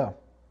let him go."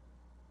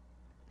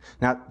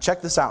 Now,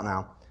 check this out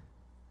now.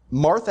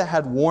 Martha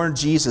had warned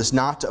Jesus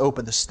not to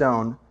open the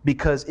stone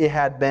because it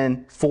had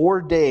been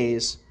 4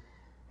 days,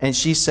 and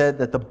she said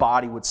that the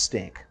body would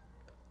stink.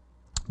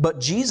 But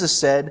Jesus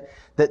said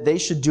that they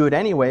should do it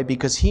anyway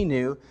because he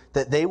knew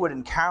that they would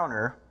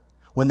encounter,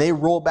 when they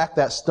rolled back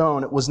that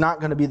stone, it was not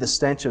going to be the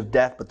stench of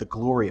death, but the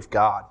glory of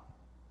God.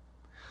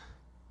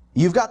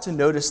 You've got to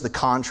notice the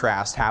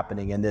contrast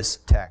happening in this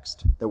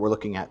text that we're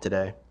looking at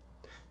today.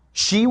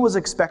 She was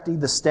expecting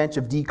the stench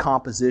of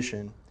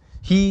decomposition.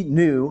 He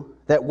knew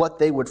that what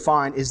they would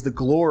find is the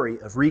glory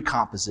of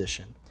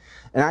recomposition.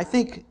 And I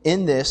think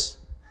in this,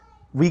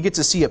 we get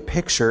to see a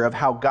picture of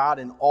how God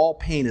in all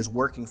pain is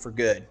working for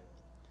good.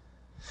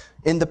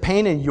 In the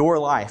pain in your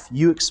life,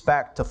 you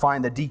expect to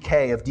find the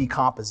decay of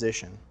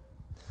decomposition.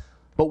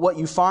 But what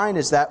you find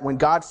is that when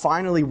God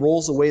finally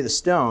rolls away the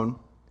stone,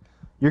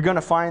 you're going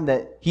to find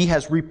that he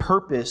has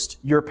repurposed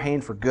your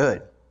pain for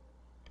good.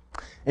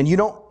 And you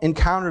don't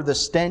encounter the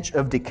stench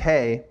of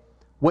decay.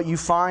 What you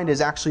find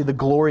is actually the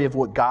glory of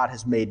what God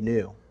has made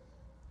new.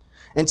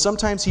 And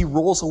sometimes he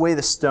rolls away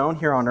the stone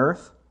here on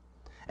earth,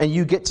 and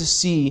you get to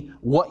see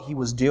what he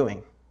was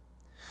doing.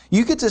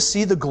 You get to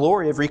see the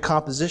glory of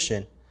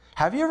recomposition.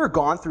 Have you ever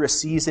gone through a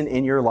season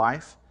in your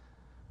life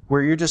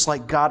where you're just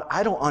like, "God,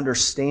 I don't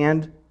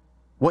understand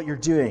what you're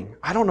doing.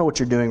 I don't know what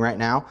you're doing right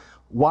now.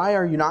 Why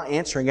are you not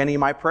answering any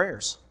of my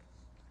prayers?"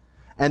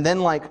 And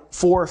then like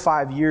 4 or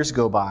 5 years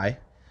go by,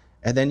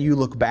 and then you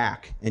look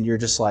back and you're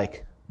just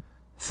like,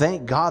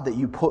 "Thank God that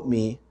you put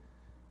me,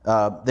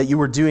 that you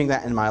were doing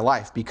that in my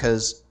life,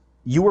 because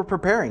you were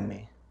preparing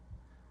me.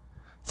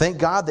 Thank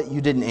God that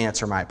you didn't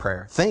answer my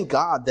prayer. Thank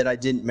God that I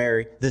didn't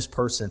marry this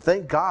person.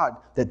 Thank God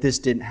that this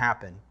didn't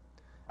happen.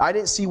 I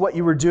didn't see what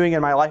you were doing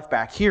in my life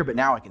back here, but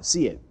now I can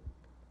see it.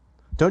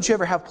 Don't you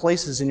ever have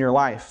places in your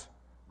life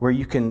where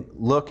you can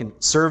look and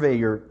survey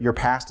your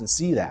past and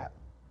see that?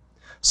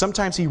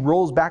 Sometimes he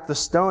rolls back the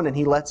stone and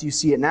he lets you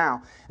see it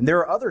now. And there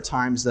are other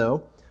times,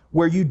 though,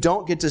 where you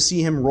don't get to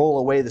see him roll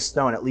away the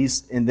stone, at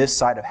least in this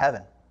side of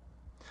heaven.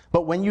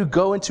 But when you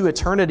go into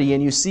eternity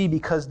and you see,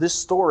 because this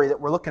story that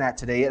we're looking at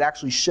today, it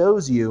actually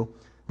shows you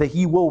that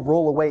he will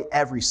roll away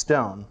every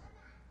stone.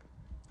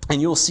 And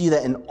you'll see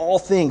that in all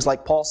things,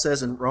 like Paul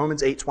says in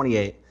Romans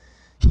 8:28,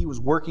 he was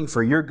working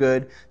for your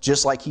good,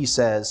 just like he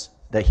says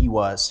that he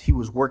was. He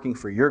was working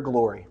for your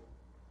glory.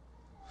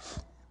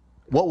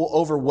 What will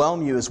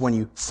overwhelm you is when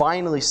you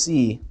finally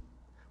see,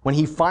 when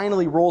he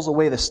finally rolls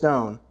away the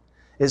stone,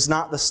 is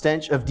not the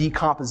stench of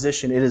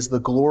decomposition, it is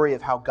the glory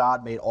of how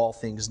God made all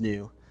things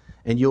new.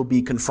 And you'll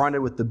be confronted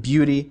with the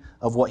beauty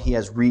of what he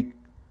has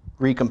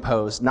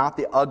recomposed, not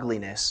the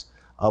ugliness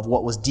of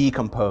what was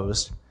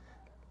decomposed.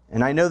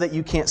 And I know that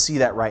you can't see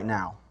that right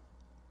now.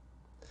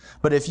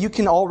 But if you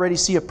can already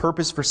see a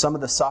purpose for some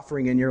of the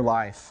suffering in your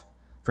life,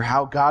 for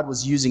how God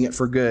was using it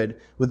for good,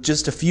 with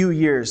just a few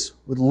years,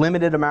 with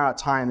limited amount of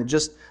time, and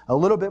just a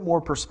little bit more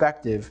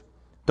perspective,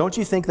 don't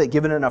you think that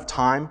given enough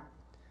time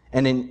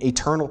and an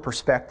eternal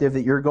perspective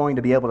that you're going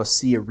to be able to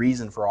see a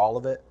reason for all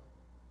of it?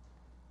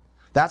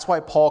 That's why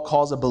Paul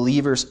calls a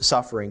believer's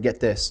suffering, get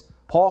this,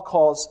 Paul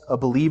calls a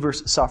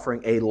believer's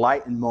suffering a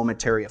light and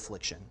momentary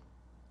affliction.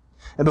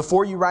 And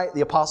before you write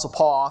the Apostle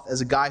Paul off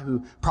as a guy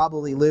who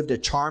probably lived a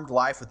charmed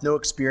life with no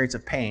experience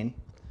of pain,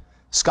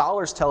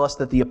 scholars tell us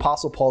that the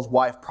Apostle Paul's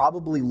wife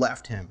probably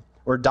left him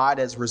or died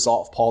as a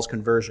result of Paul's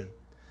conversion.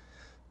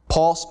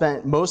 Paul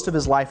spent most of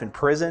his life in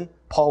prison.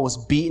 Paul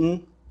was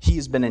beaten. He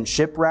has been in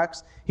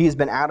shipwrecks. He has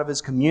been out of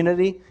his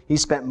community. He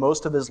spent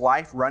most of his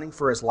life running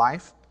for his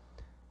life.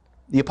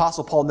 The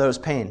Apostle Paul knows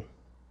pain.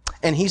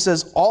 And he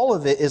says all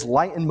of it is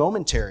light and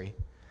momentary.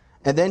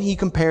 And then he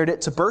compared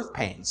it to birth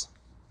pains.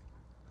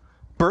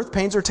 Birth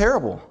pains are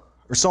terrible,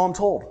 or so I'm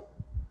told.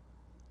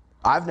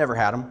 I've never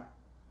had them.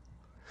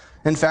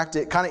 In fact,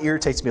 it kind of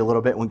irritates me a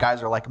little bit when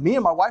guys are like, me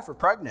and my wife are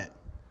pregnant.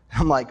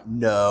 I'm like,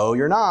 no,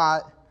 you're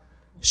not.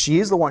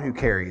 She's the one who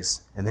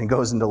carries and then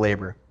goes into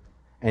labor.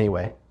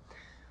 Anyway,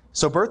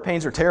 so birth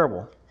pains are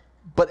terrible.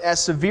 But as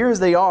severe as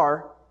they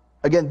are,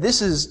 again,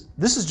 this is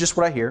just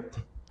what I hear.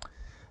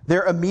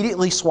 They're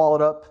immediately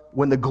swallowed up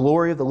when the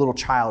glory of the little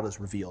child is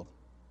revealed,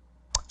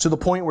 to the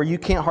point where you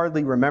can't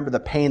hardly remember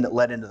the pain that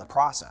led into the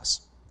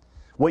process.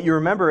 What you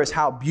remember is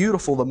how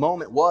beautiful the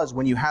moment was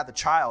when you had the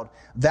child.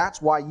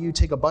 That's why you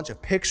take a bunch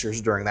of pictures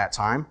during that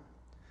time.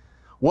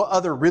 What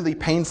other really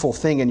painful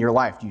thing in your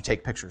life do you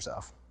take pictures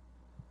of?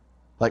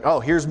 Like, oh,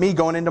 here's me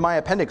going into my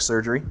appendix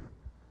surgery.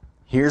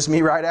 Here's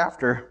me right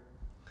after.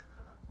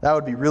 That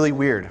would be really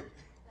weird.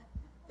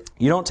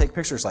 You don't take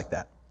pictures like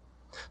that.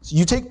 So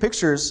you take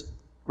pictures,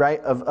 right,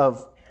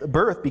 of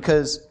birth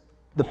because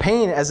the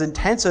pain, as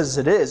intense as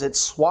it is, it's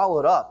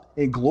swallowed up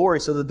in glory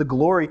so that the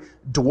glory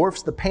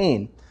dwarfs the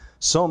pain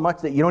so much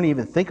that you don't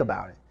even think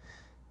about it.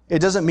 It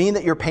doesn't mean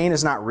that your pain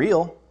is not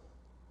real.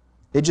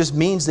 It just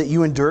means that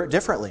you endure it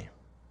differently.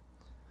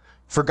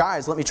 For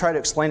guys, let me try to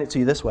explain it to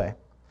you this way.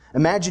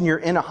 Imagine you're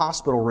in a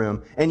hospital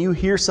room and you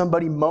hear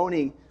somebody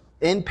moaning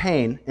in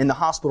pain in the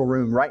hospital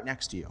room right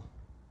next to you.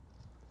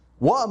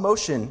 What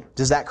emotion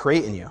does that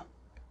create in you?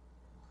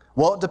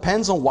 Well, it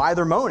depends on why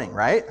they're moaning,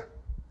 right?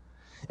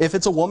 If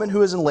it's a woman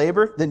who is in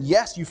labor, then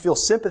yes, you feel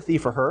sympathy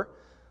for her,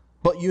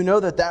 but you know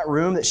that that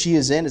room that she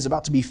is in is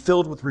about to be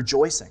filled with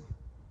rejoicing.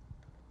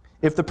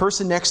 If the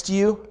person next to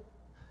you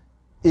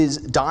is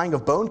dying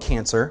of bone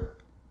cancer,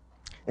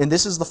 and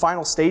this is the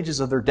final stages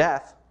of their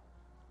death,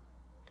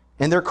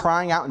 and they're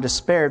crying out in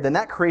despair, then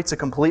that creates a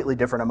completely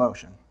different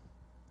emotion.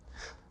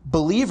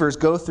 Believers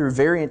go through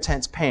very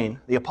intense pain.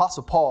 The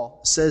Apostle Paul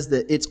says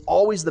that it's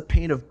always the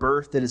pain of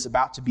birth that is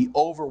about to be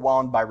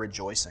overwhelmed by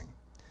rejoicing.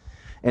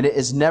 And it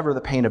is never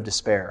the pain of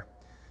despair,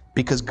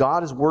 because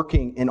God is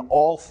working in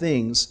all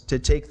things to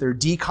take their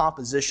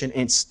decomposition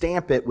and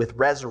stamp it with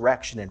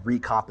resurrection and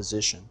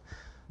recomposition.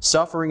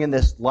 Suffering in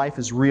this life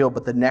is real,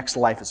 but the next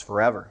life is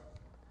forever.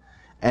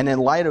 And in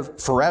light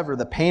of forever,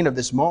 the pain of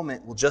this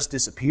moment will just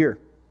disappear.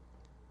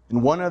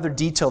 And one other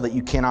detail that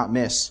you cannot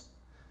miss: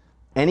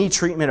 any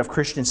treatment of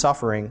Christian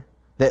suffering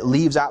that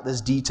leaves out this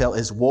detail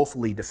is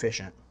woefully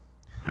deficient.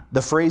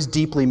 The phrase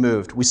deeply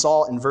moved, we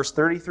saw it in verse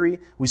 33,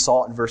 we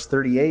saw it in verse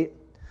 38.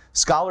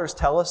 Scholars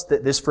tell us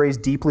that this phrase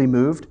deeply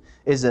moved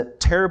is a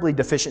terribly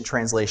deficient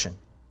translation.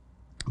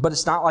 But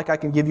it's not like I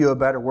can give you a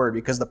better word,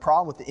 because the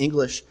problem with the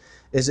English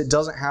is it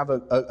doesn't have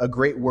a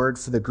great word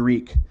for the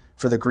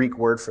Greek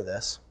word for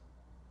this.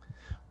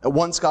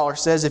 One scholar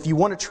says if you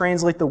want to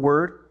translate the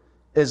word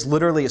as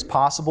literally as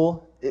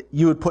possible,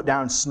 you would put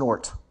down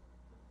snort.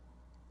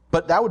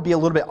 But that would be a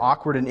little bit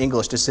awkward in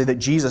English to say that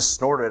Jesus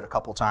snorted a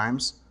couple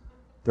times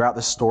throughout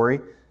this story.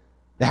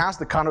 It has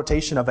the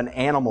connotation of an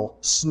animal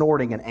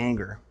snorting in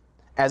anger,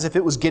 as if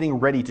it was getting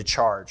ready to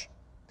charge.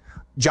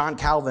 John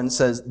Calvin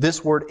says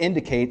this word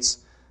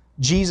indicates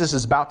Jesus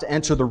is about to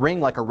enter the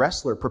ring like a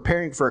wrestler,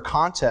 preparing for a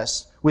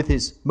contest with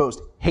his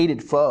most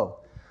hated foe.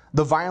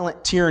 The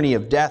violent tyranny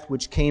of death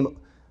which came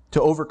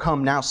to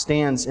overcome now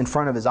stands in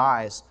front of his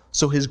eyes.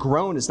 So his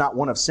groan is not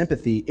one of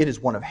sympathy, it is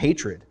one of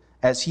hatred,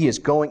 as he is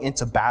going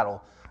into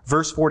battle.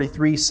 Verse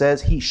 43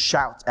 says he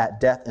shouts at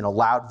death in a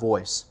loud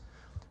voice,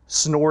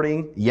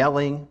 snorting,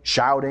 yelling,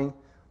 shouting. Do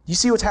you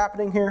see what's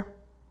happening here?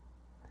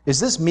 Is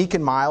this meek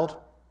and mild?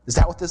 Is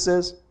that what this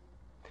is?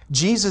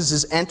 Jesus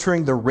is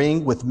entering the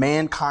ring with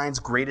mankind's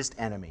greatest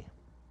enemy.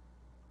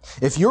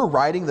 If you're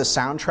writing the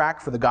soundtrack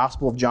for the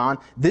Gospel of John,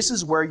 this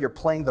is where you're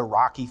playing the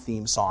Rocky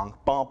theme song.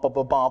 Bum, ba,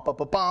 ba, bum, ba,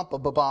 ba, bum, ba,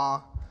 ba,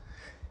 ba.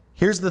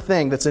 Here's the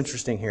thing that's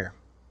interesting here.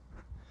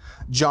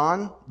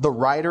 John, the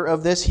writer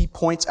of this, he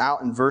points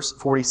out in verse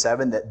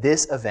 47 that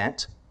this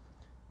event,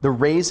 the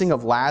raising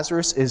of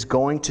Lazarus, is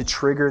going to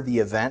trigger the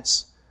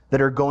events that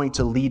are going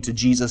to lead to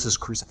Jesus'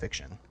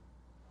 crucifixion.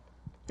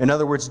 In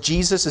other words,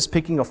 Jesus is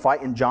picking a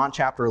fight in John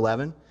chapter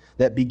 11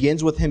 that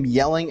begins with him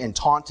yelling and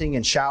taunting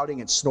and shouting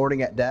and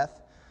snorting at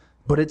death,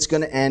 but it's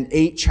going to end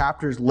 8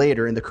 chapters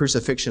later in the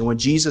crucifixion when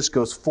Jesus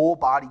goes full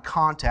body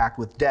contact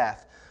with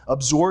death,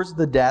 absorbs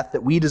the death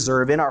that we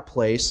deserve in our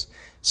place,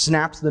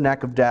 snaps the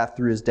neck of death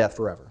through his death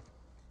forever.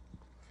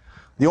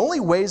 The only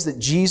ways that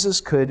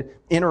Jesus could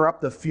interrupt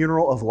the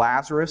funeral of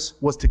Lazarus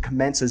was to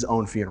commence his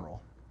own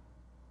funeral.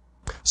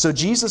 So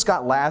Jesus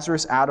got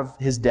Lazarus out of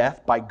his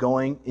death by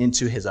going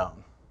into his own.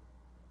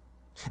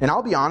 And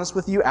I'll be honest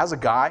with you, as a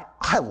guy,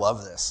 I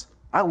love this.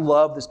 I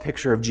love this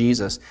picture of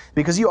Jesus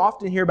because you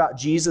often hear about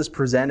Jesus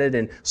presented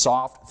in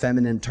soft,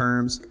 feminine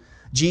terms.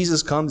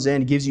 Jesus comes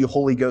in, gives you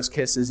Holy Ghost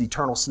kisses,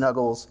 eternal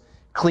snuggles,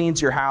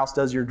 cleans your house,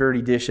 does your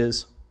dirty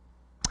dishes.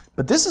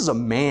 But this is a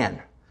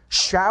man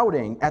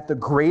shouting at the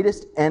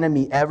greatest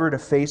enemy ever to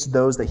face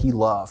those that he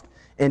loved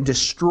and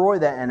destroy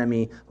that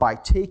enemy by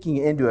taking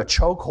it into a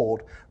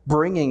chokehold,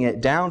 bringing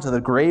it down to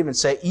the grave and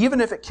say,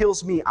 even if it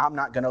kills me, I'm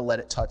not going to let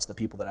it touch the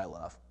people that I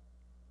love.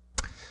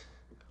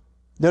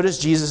 Notice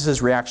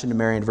Jesus' reaction to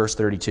Mary in verse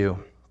 32.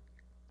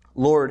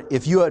 Lord,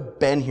 if you had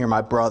been here,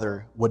 my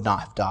brother would not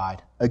have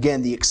died.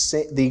 Again, the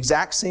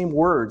exact same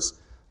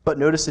words, but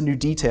notice a new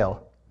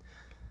detail.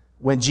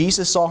 When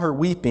Jesus saw her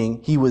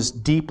weeping, he was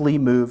deeply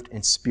moved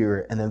in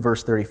spirit. And then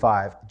verse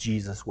 35,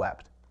 Jesus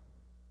wept.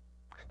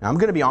 Now, I'm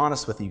going to be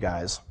honest with you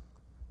guys.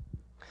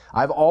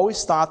 I've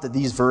always thought that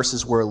these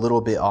verses were a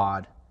little bit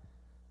odd.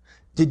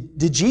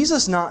 Did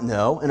Jesus not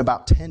know in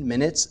about 10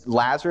 minutes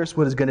Lazarus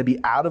was going to be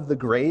out of the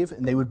grave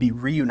and they would be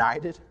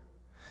reunited?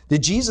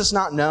 Did Jesus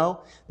not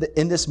know that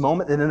in this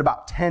moment, that in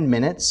about 10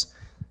 minutes,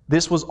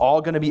 this was all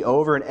going to be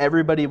over and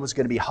everybody was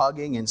going to be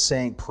hugging and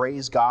saying,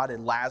 praise God,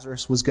 and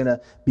Lazarus was going to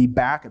be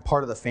back and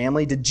part of the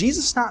family? Did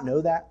Jesus not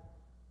know that?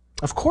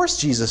 Of course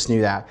Jesus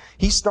knew that.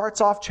 He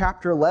starts off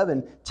chapter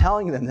 11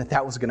 telling them that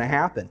that was going to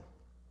happen.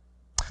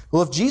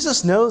 Well, if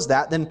Jesus knows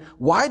that, then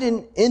why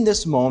didn't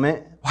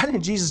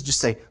Jesus just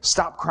say,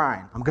 stop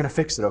crying, I'm going to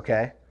fix it,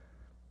 okay?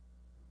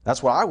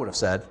 That's what I would have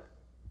said.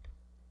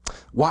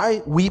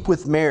 Why weep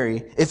with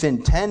Mary if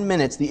in 10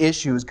 minutes the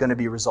issue is going to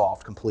be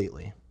resolved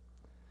completely?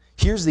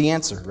 Here's the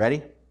answer.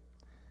 Ready?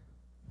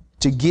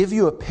 To give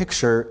you a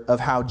picture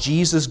of how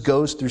Jesus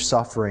goes through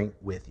suffering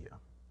with you.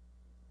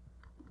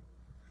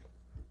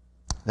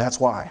 That's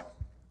why.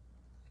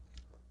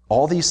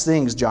 All these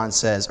things, John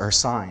says, are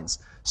signs.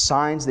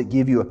 Signs that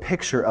give you a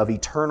picture of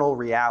eternal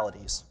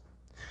realities.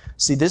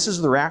 See, this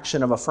is the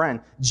reaction of a friend.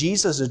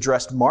 Jesus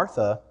addressed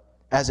Martha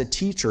as a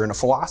teacher and a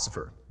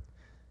philosopher.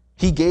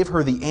 He gave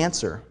her the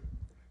answer.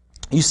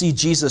 You see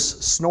Jesus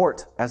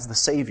snort as the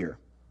Savior.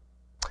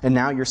 And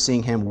now you're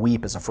seeing him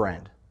weep as a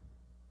friend.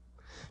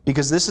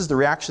 Because this is the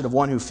reaction of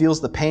one who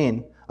feels the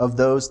pain of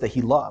those that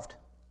he loved.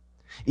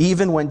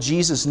 Even when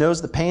Jesus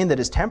knows the pain that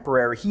is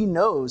temporary, he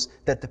knows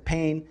that the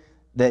pain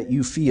that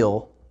you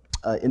feel,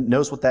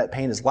 knows what that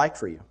pain is like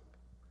for you.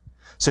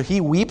 So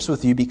he weeps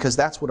with you because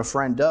that's what a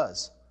friend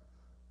does.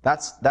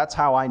 That's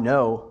how I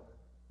know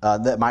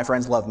that my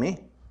friends love me.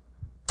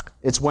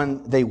 It's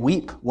when they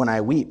weep when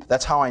I weep.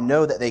 That's how I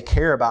know that they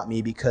care about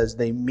me, because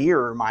they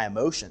mirror my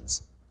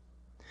emotions.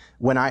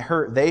 When I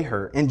hurt, they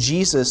hurt. And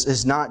Jesus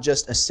is not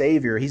just a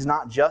Savior. He's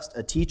not just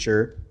a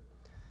teacher.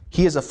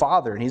 He is a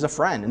father and he's a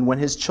friend. And when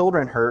his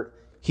children hurt,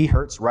 he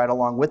hurts right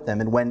along with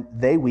them. And when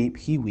they weep,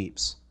 he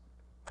weeps.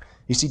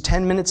 You see,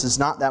 10 minutes is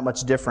not that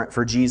much different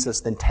for Jesus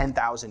than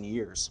 10,000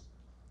 years.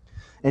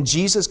 And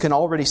Jesus can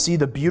already see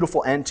the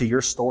beautiful end to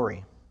your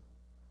story.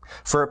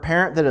 For a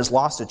parent that has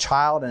lost a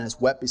child and has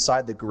wept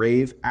beside the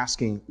grave,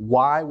 asking,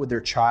 why would their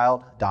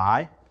child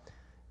die?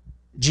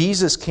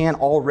 Jesus can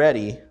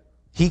already,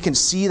 he can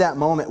see that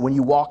moment when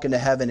you walk into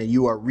heaven and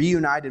you are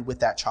reunited with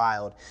that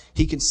child.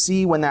 He can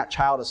see when that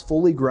child is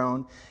fully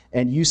grown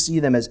and you see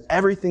them as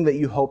everything that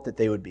you hope that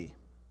they would be.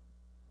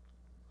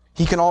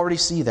 He can already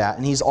see that,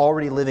 and he's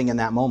already living in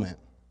that moment.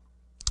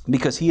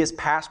 Because he is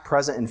past,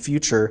 present, and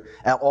future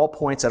at all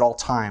points, at all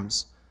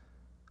times,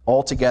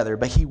 all together.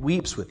 But he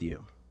weeps with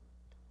you.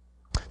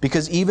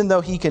 Because even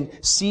though he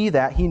can see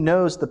that, he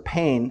knows the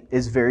pain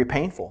is very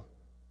painful.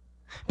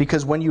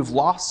 Because when you've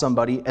lost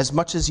somebody, as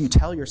much as you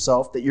tell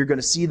yourself that you're going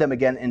to see them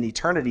again in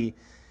eternity,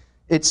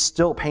 it's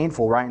still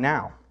painful right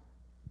now.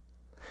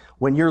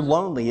 When you're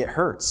lonely, it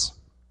hurts.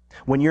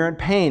 When you're in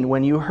pain,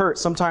 when you hurt,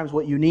 sometimes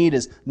what you need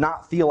is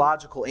not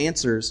theological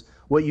answers.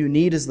 What you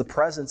need is the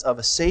presence of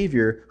a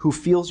Savior who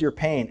feels your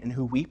pain and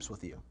who weeps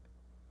with you.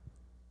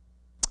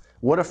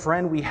 What a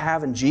friend we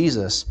have in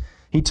Jesus.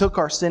 He took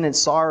our sin and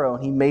sorrow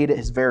and He made it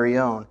His very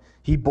own.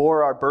 He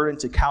bore our burden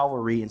to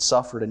Calvary and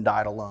suffered and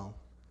died alone.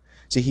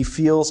 See, He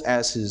feels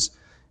as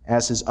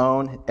his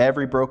own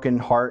every broken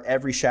heart,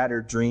 every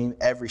shattered dream,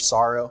 every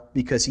sorrow,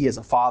 because He is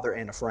a father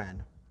and a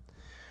friend.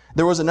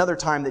 There was another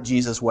time that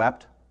Jesus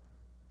wept.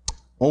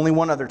 Only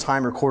one other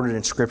time recorded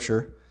in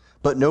Scripture,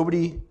 but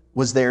nobody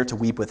was there to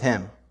weep with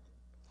Him.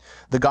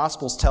 The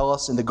Gospels tell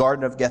us in the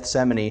Garden of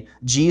Gethsemane,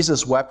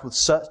 Jesus wept with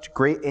such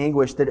great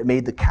anguish that it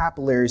made the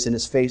capillaries in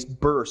His face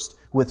burst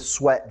with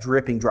sweat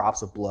dripping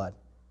drops of blood.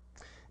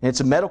 And it's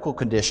a medical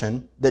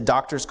condition that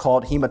doctors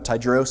called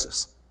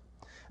hematidrosis.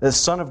 The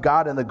Son of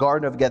God in the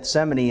Garden of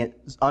Gethsemane,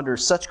 under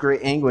such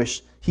great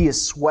anguish, He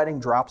is sweating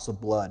drops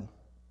of blood.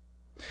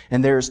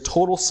 And there is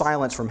total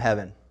silence from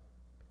heaven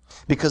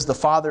because the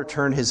Father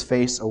turned His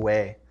face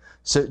away.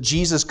 So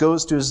Jesus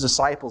goes to His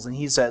disciples and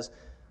He says,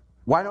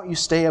 "Why don't you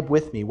stay up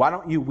with me? Why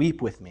don't you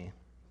weep with me?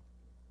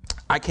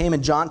 I came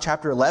in John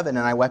chapter 11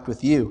 and I wept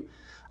with you.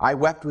 I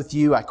wept with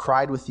you, I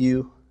cried with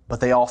you, but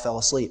they all fell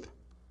asleep."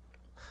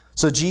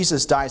 So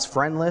Jesus dies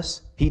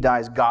friendless, He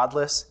dies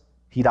godless,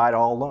 He died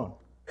all alone.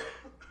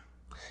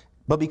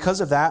 But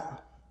because of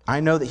that,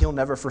 I know that He'll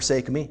never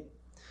forsake me,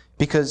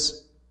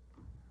 because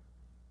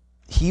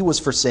He was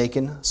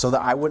forsaken so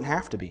that I wouldn't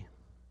have to be.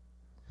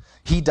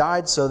 He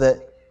died so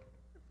that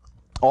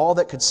all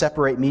that could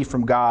separate me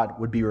from God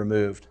would be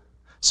removed,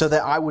 so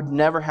that I would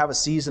never have a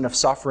season of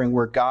suffering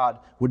where God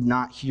would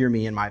not hear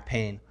me in my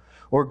pain,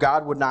 or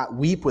God would not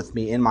weep with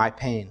me in my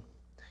pain.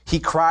 He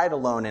cried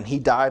alone and He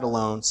died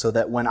alone so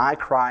that when I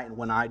cry and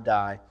when I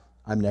die,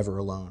 I'm never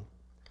alone.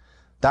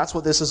 That's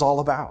what this is all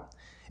about.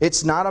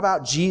 It's not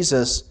about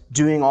Jesus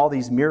doing all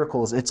these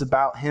miracles. It's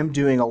about Him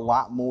doing a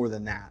lot more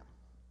than that.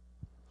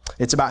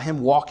 It's about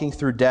Him walking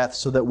through death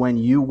so that when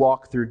you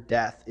walk through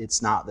death,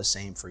 it's not the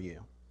same for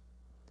you.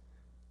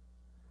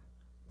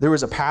 There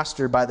was a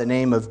pastor by the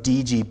name of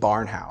D.G.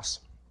 Barnhouse,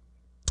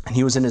 and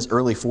he was in his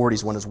early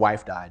 40s when his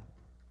wife died.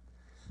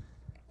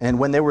 And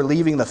when they were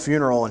leaving the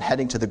funeral and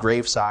heading to the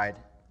graveside,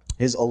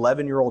 his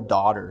 11-year-old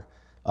daughter,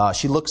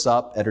 she looks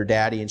up at her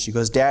daddy and she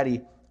goes,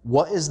 "Daddy,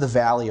 what is the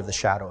valley of the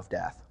shadow of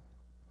death?"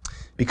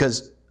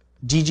 Because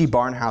D.G.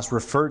 Barnhouse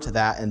referred to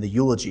that in the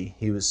eulogy.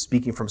 He was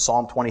speaking from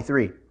Psalm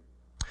 23.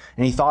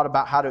 And he thought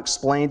about how to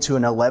explain to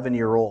an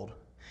 11-year-old.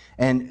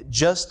 And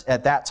just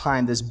at that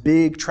time, this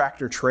big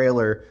tractor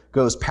trailer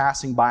goes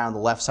passing by on the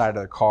left side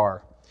of the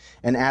car.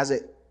 And as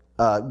it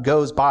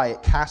goes by,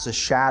 it casts a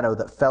shadow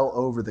that fell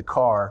over the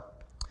car.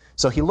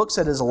 So he looks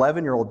at his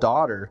 11-year-old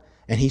daughter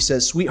and he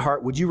says,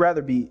 "Sweetheart, would you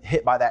rather be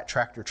hit by that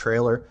tractor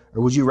trailer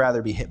or would you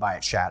rather be hit by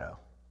its shadow?"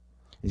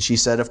 And she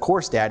said, "Of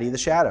course, Daddy, the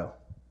shadow."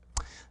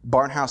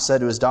 Barnhouse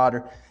said to his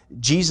daughter,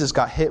 "Jesus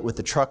got hit with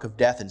the truck of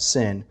death and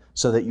sin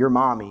so that your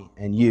mommy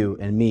and you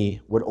and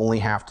me would only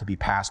have to be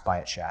passed by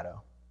its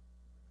shadow."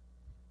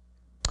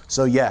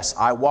 So yes,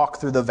 I walk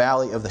through the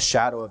valley of the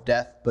shadow of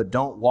death, but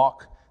don't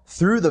walk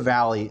through the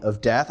valley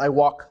of death. I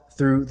walk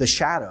through the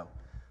shadow.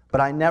 But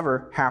I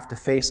never have to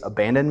face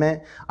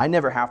abandonment. I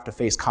never have to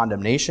face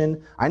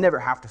condemnation. I never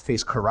have to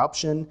face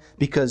corruption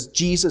because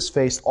Jesus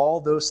faced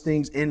all those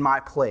things in my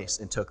place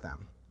and took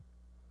them.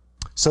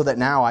 So that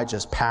now I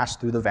just pass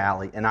through the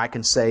valley and I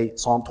can say,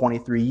 Psalm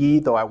 23, "Yea,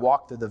 though I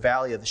walk through the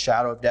valley of the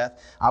shadow of death,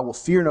 I will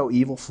fear no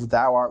evil, for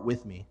thou art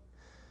with me."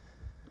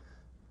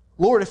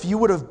 Lord, if you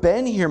would have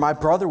been here, my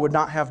brother would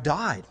not have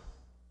died.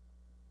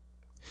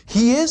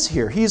 He is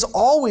here. He is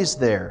always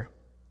there.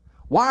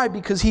 Why?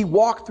 Because He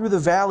walked through the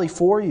valley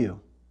for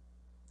you.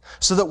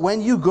 So that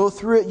when you go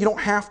through it, you don't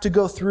have to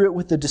go through it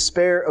with the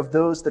despair of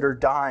those that are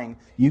dying.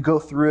 You go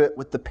through it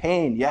with the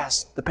pain.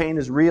 Yes, the pain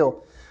is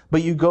real.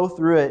 But you go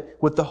through it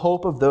with the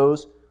hope of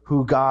those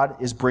who God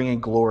is bringing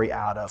glory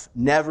out of.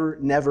 Never,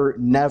 never,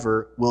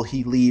 never will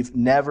He leave.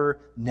 Never,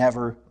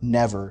 never,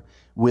 never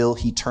will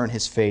He turn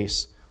His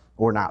face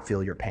or not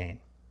feel your pain.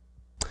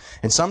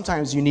 And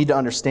sometimes you need to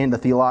understand the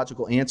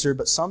theological answer,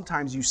 but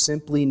sometimes you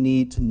simply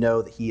need to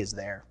know that He is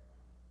there,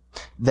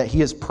 that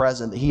He is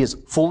present, that He is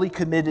fully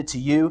committed to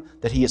you,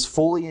 that He is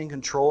fully in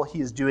control. He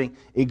is doing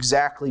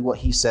exactly what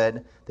He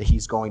said that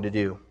He's going to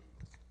do.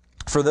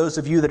 For those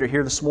of you that are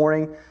here this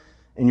morning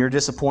and you're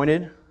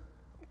disappointed,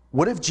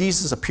 what if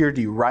Jesus appeared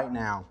to you right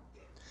now,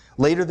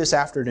 later this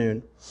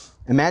afternoon?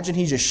 Imagine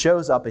He just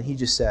shows up and He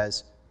just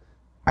says,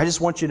 "I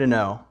just want you to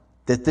know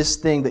that this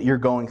thing that you're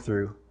going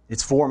through,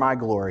 it's for my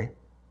glory.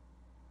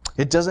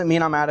 It doesn't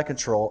mean I'm out of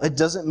control. It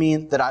doesn't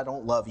mean that I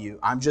don't love you.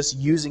 I'm just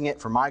using it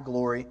for my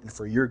glory and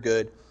for your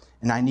good,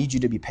 and I need you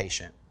to be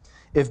patient."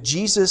 If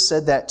Jesus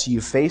said that to you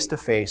face to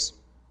face,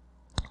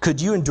 could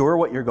you endure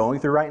what you're going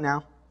through right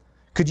now?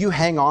 Could you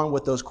hang on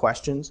with those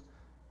questions?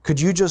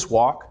 Could you just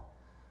walk?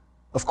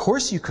 Of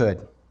course you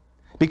could.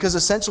 Because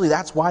essentially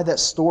that's why that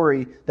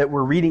story that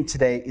we're reading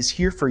today is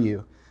here for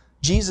you.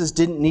 Jesus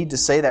didn't need to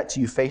say that to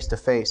you face to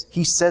face.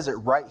 He says it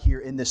right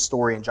here in this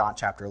story in John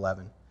chapter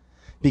 11.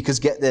 Because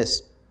get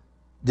this,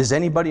 does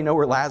anybody know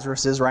where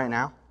Lazarus is right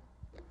now?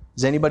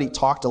 Has anybody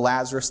talked to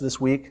Lazarus this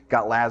week?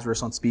 Got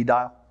Lazarus on speed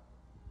dial?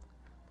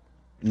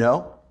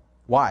 No?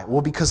 Why?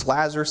 Well, because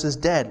Lazarus is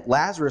dead.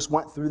 Lazarus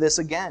went through this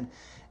again.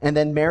 And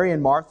then Mary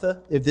and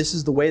Martha, if this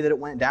is the way that it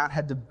went down,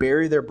 had to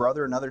bury their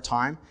brother another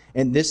time.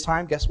 And this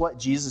time, guess what?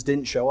 Jesus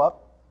didn't show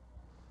up.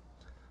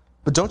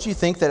 But don't you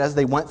think that as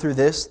they went through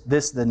this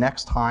the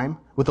next time,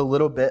 with a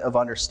little bit of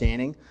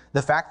understanding,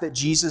 the fact that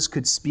Jesus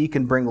could speak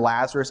and bring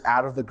Lazarus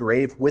out of the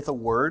grave with a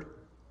word,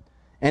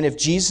 and if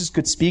Jesus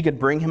could speak and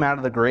bring him out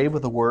of the grave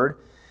with a word,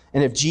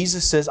 and if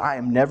Jesus says, I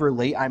am never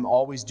late, I'm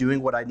always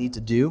doing what I need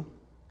to do,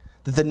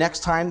 that the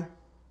next time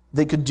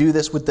they could do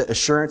this with the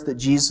assurance that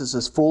Jesus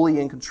is fully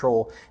in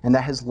control and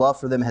that his love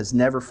for them has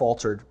never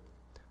faltered,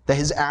 that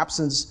his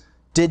absence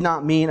did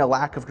not mean a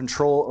lack of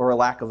control or a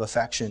lack of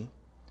affection.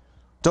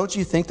 Don't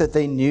you think that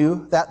they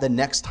knew that the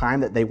next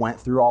time that they went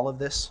through all of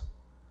this?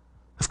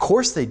 Of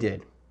course they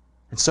did.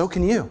 And so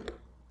can you.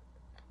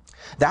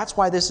 That's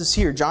why this is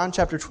here. John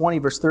chapter 20,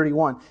 verse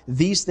 31.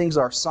 These things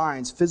are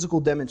signs,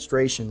 physical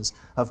demonstrations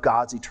of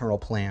God's eternal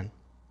plan.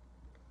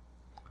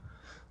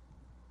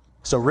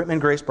 So, Rittman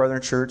Grace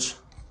Brethren Church,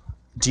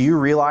 do you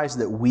realize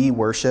that we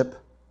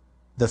worship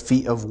the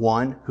feet of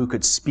one who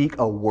could speak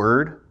a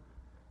word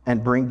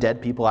and bring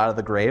dead people out of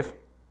the grave?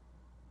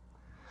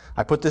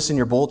 I put this in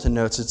your bulletin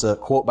notes. It's a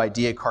quote by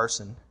D.A.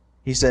 Carson.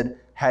 He said,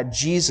 had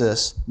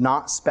Jesus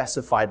not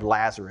specified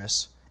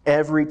Lazarus,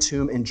 every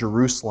tomb in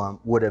Jerusalem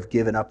would have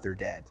given up their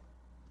dead.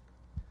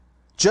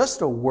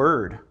 Just a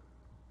word.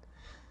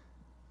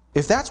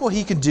 If that's what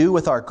he can do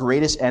with our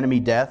greatest enemy,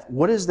 death,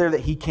 what is there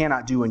that he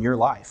cannot do in your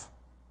life?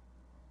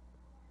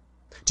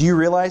 Do you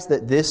realize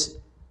that this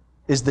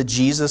is the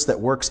Jesus that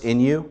works in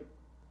you?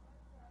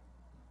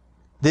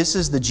 This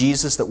is the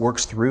Jesus that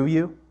works through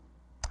you.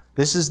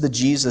 This is the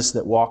Jesus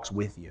that walks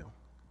with you.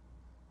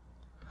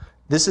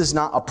 This is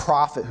not a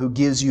prophet who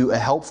gives you a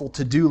helpful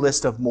to-do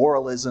list of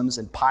moralisms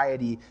and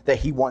piety that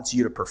he wants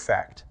you to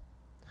perfect.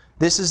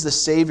 This is the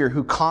Savior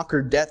who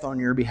conquered death on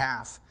your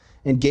behalf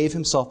and gave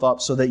himself up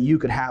so that you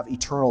could have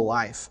eternal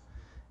life.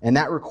 And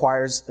that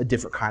requires a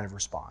different kind of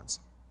response.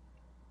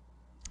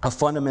 A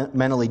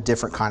fundamentally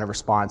different kind of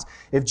response.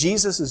 If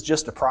Jesus is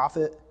just a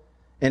prophet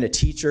and a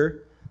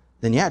teacher,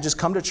 then yeah, just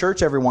come to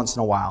church every once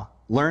in a while.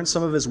 Learn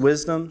some of his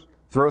wisdom,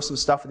 throw some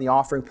stuff in the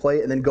offering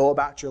plate, and then go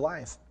about your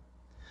life.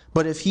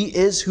 But if he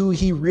is who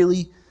he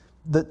really,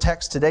 the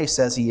text today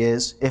says he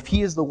is, if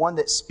he is the one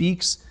that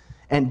speaks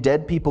and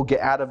dead people get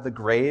out of the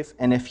grave,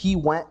 and if he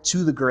went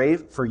to the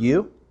grave for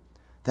you,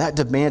 that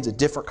demands a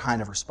different kind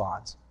of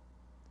response.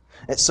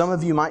 And some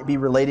of you might be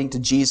relating to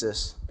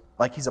Jesus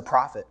like he's a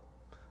prophet,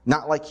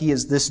 not like he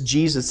is this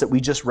Jesus that we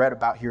just read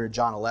about here in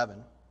John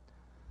 11.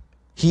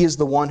 He is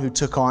the one who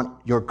took on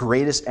your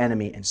greatest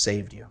enemy and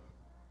saved you.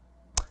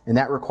 And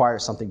that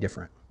requires something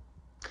different.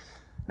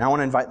 Now I want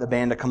to invite the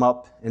band to come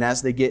up, and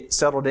as they get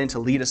settled in to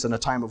lead us in a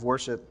time of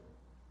worship,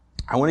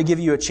 I want to give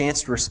you a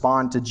chance to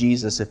respond to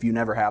Jesus if you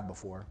never have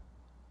before.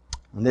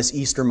 On this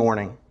Easter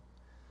morning,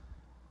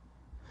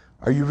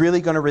 are you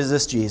really going to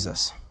resist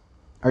Jesus?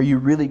 Are you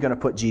really going to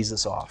put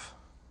Jesus off?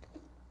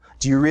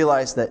 Do you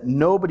realize that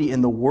nobody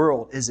in the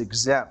world is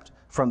exempt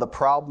from the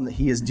problem that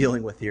he is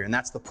dealing with here, and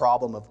that's the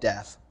problem of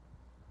death?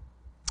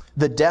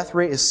 The death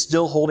rate is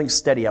still holding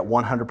steady at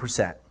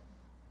 100%.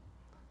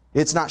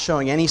 It's not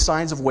showing any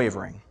signs of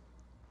wavering.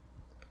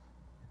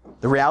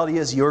 The reality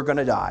is you're going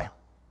to die.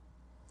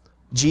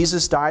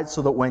 Jesus died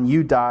so that when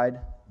you died,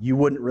 you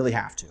wouldn't really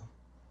have to.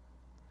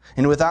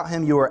 And without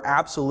him, you are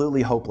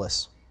absolutely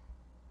hopeless.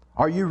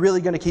 Are you really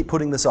going to keep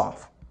putting this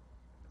off?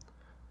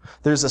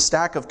 There's a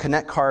stack of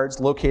Connect cards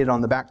located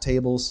on the back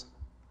tables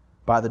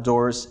by the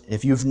doors.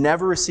 If you've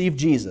never received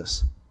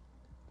Jesus,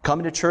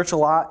 coming to church a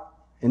lot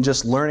and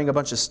just learning a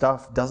bunch of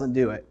stuff doesn't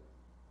do it.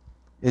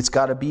 It's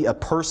got to be a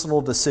personal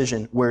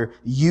decision where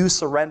you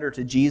surrender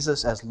to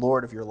Jesus as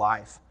Lord of your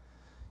life.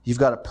 You've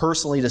got to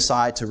personally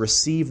decide to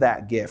receive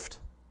that gift.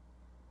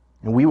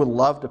 And we would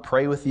love to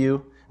pray with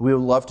you. We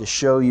would love to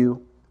show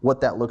you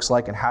what that looks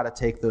like and how to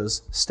take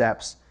those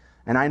steps.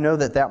 And I know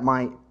that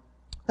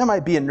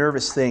might be a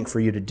nervous thing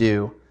for you to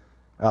do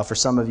for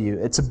some of you.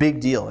 It's a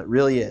big deal. It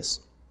really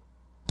is.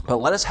 But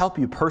let us help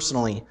you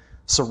personally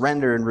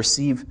surrender and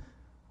receive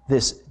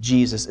this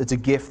Jesus. It's a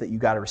gift that you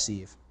got to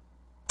receive.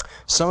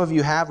 Some of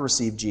you have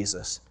received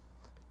Jesus,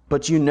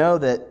 but you know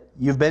that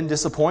you've been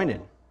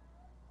disappointed.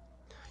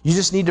 You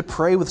just need to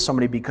pray with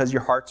somebody because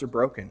your hearts are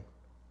broken.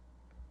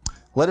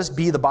 Let us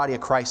be the body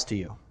of Christ to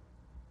you.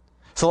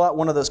 Fill out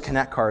one of those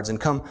Connect cards and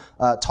come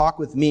talk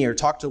with me or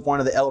talk to one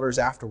of the elders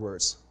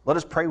afterwards. Let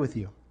us pray with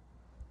you.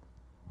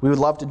 We would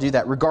love to do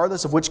that,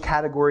 regardless of which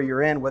category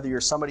you're in, whether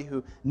you're somebody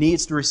who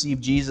needs to receive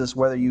Jesus,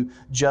 whether you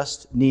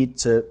just need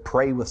to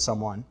pray with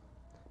someone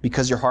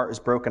because your heart is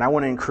broken. I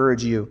want to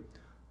encourage you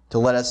to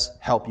let us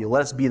help you.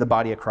 Let us be the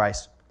body of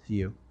Christ to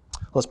you.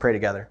 Let's pray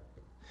together.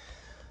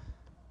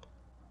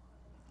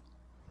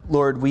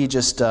 Lord, we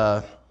just,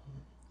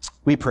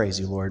 we praise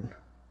you, Lord,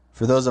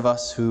 for those of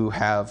us who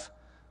have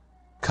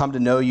come to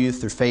know you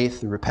through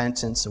faith, through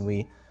repentance, and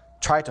we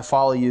try to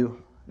follow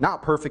you,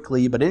 not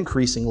perfectly, but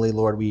increasingly,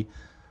 Lord, we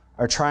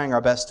are trying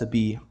our best to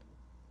be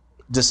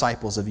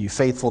disciples of you,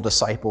 faithful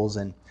disciples.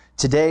 And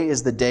today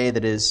is the day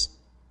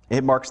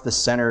it marks the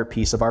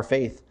centerpiece of our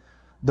faith,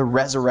 the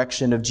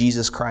resurrection of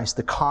Jesus Christ,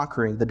 the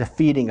conquering, the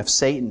defeating of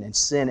Satan and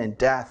sin and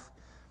death.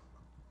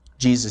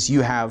 Jesus,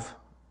 you have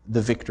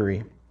the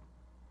victory.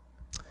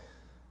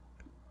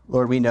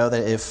 Lord, we know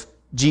that if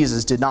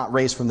Jesus did not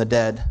raise from the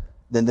dead,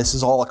 then this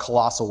is all a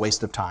colossal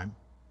waste of time.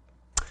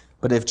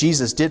 But if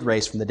Jesus did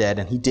raise from the dead,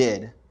 and he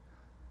did,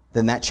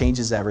 then that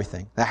changes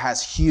everything. That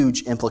has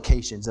huge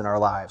implications in our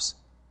lives.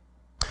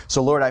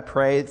 So Lord, I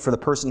pray for the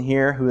person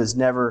here who has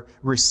never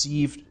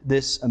received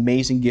this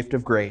amazing gift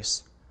of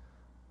grace,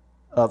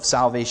 of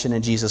salvation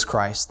in Jesus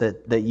Christ,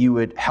 that you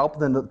would help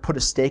them to put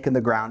a stake in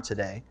the ground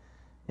today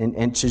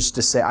and just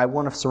to say, I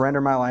want to surrender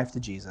my life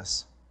to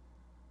Jesus.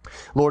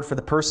 Lord, for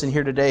the person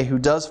here today who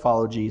does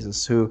follow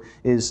Jesus, who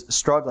is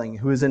struggling,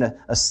 who is in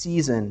a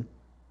season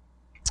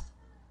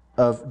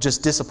of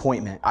just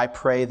disappointment, I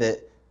pray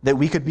that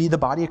we could be the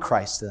body of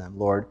Christ to them,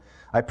 Lord.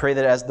 I pray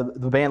that as the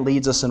band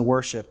leads us in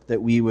worship, that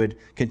we would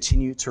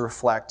continue to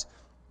reflect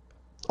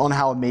on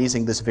how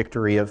amazing this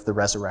victory of the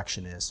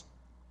resurrection is.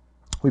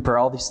 We pray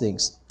all these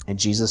things in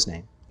Jesus'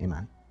 name.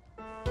 Amen.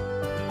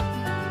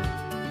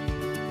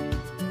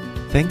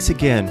 Thanks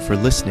again for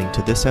listening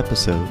to this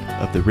episode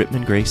of the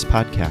Rittman Grace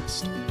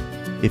Podcast.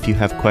 If you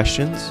have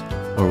questions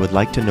or would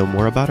like to know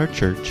more about our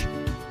church,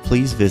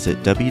 please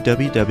visit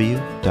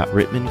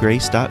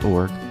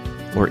www.rittmangrace.org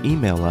or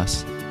email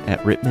us at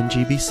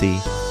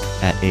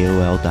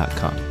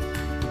rittmangbc@aol.com.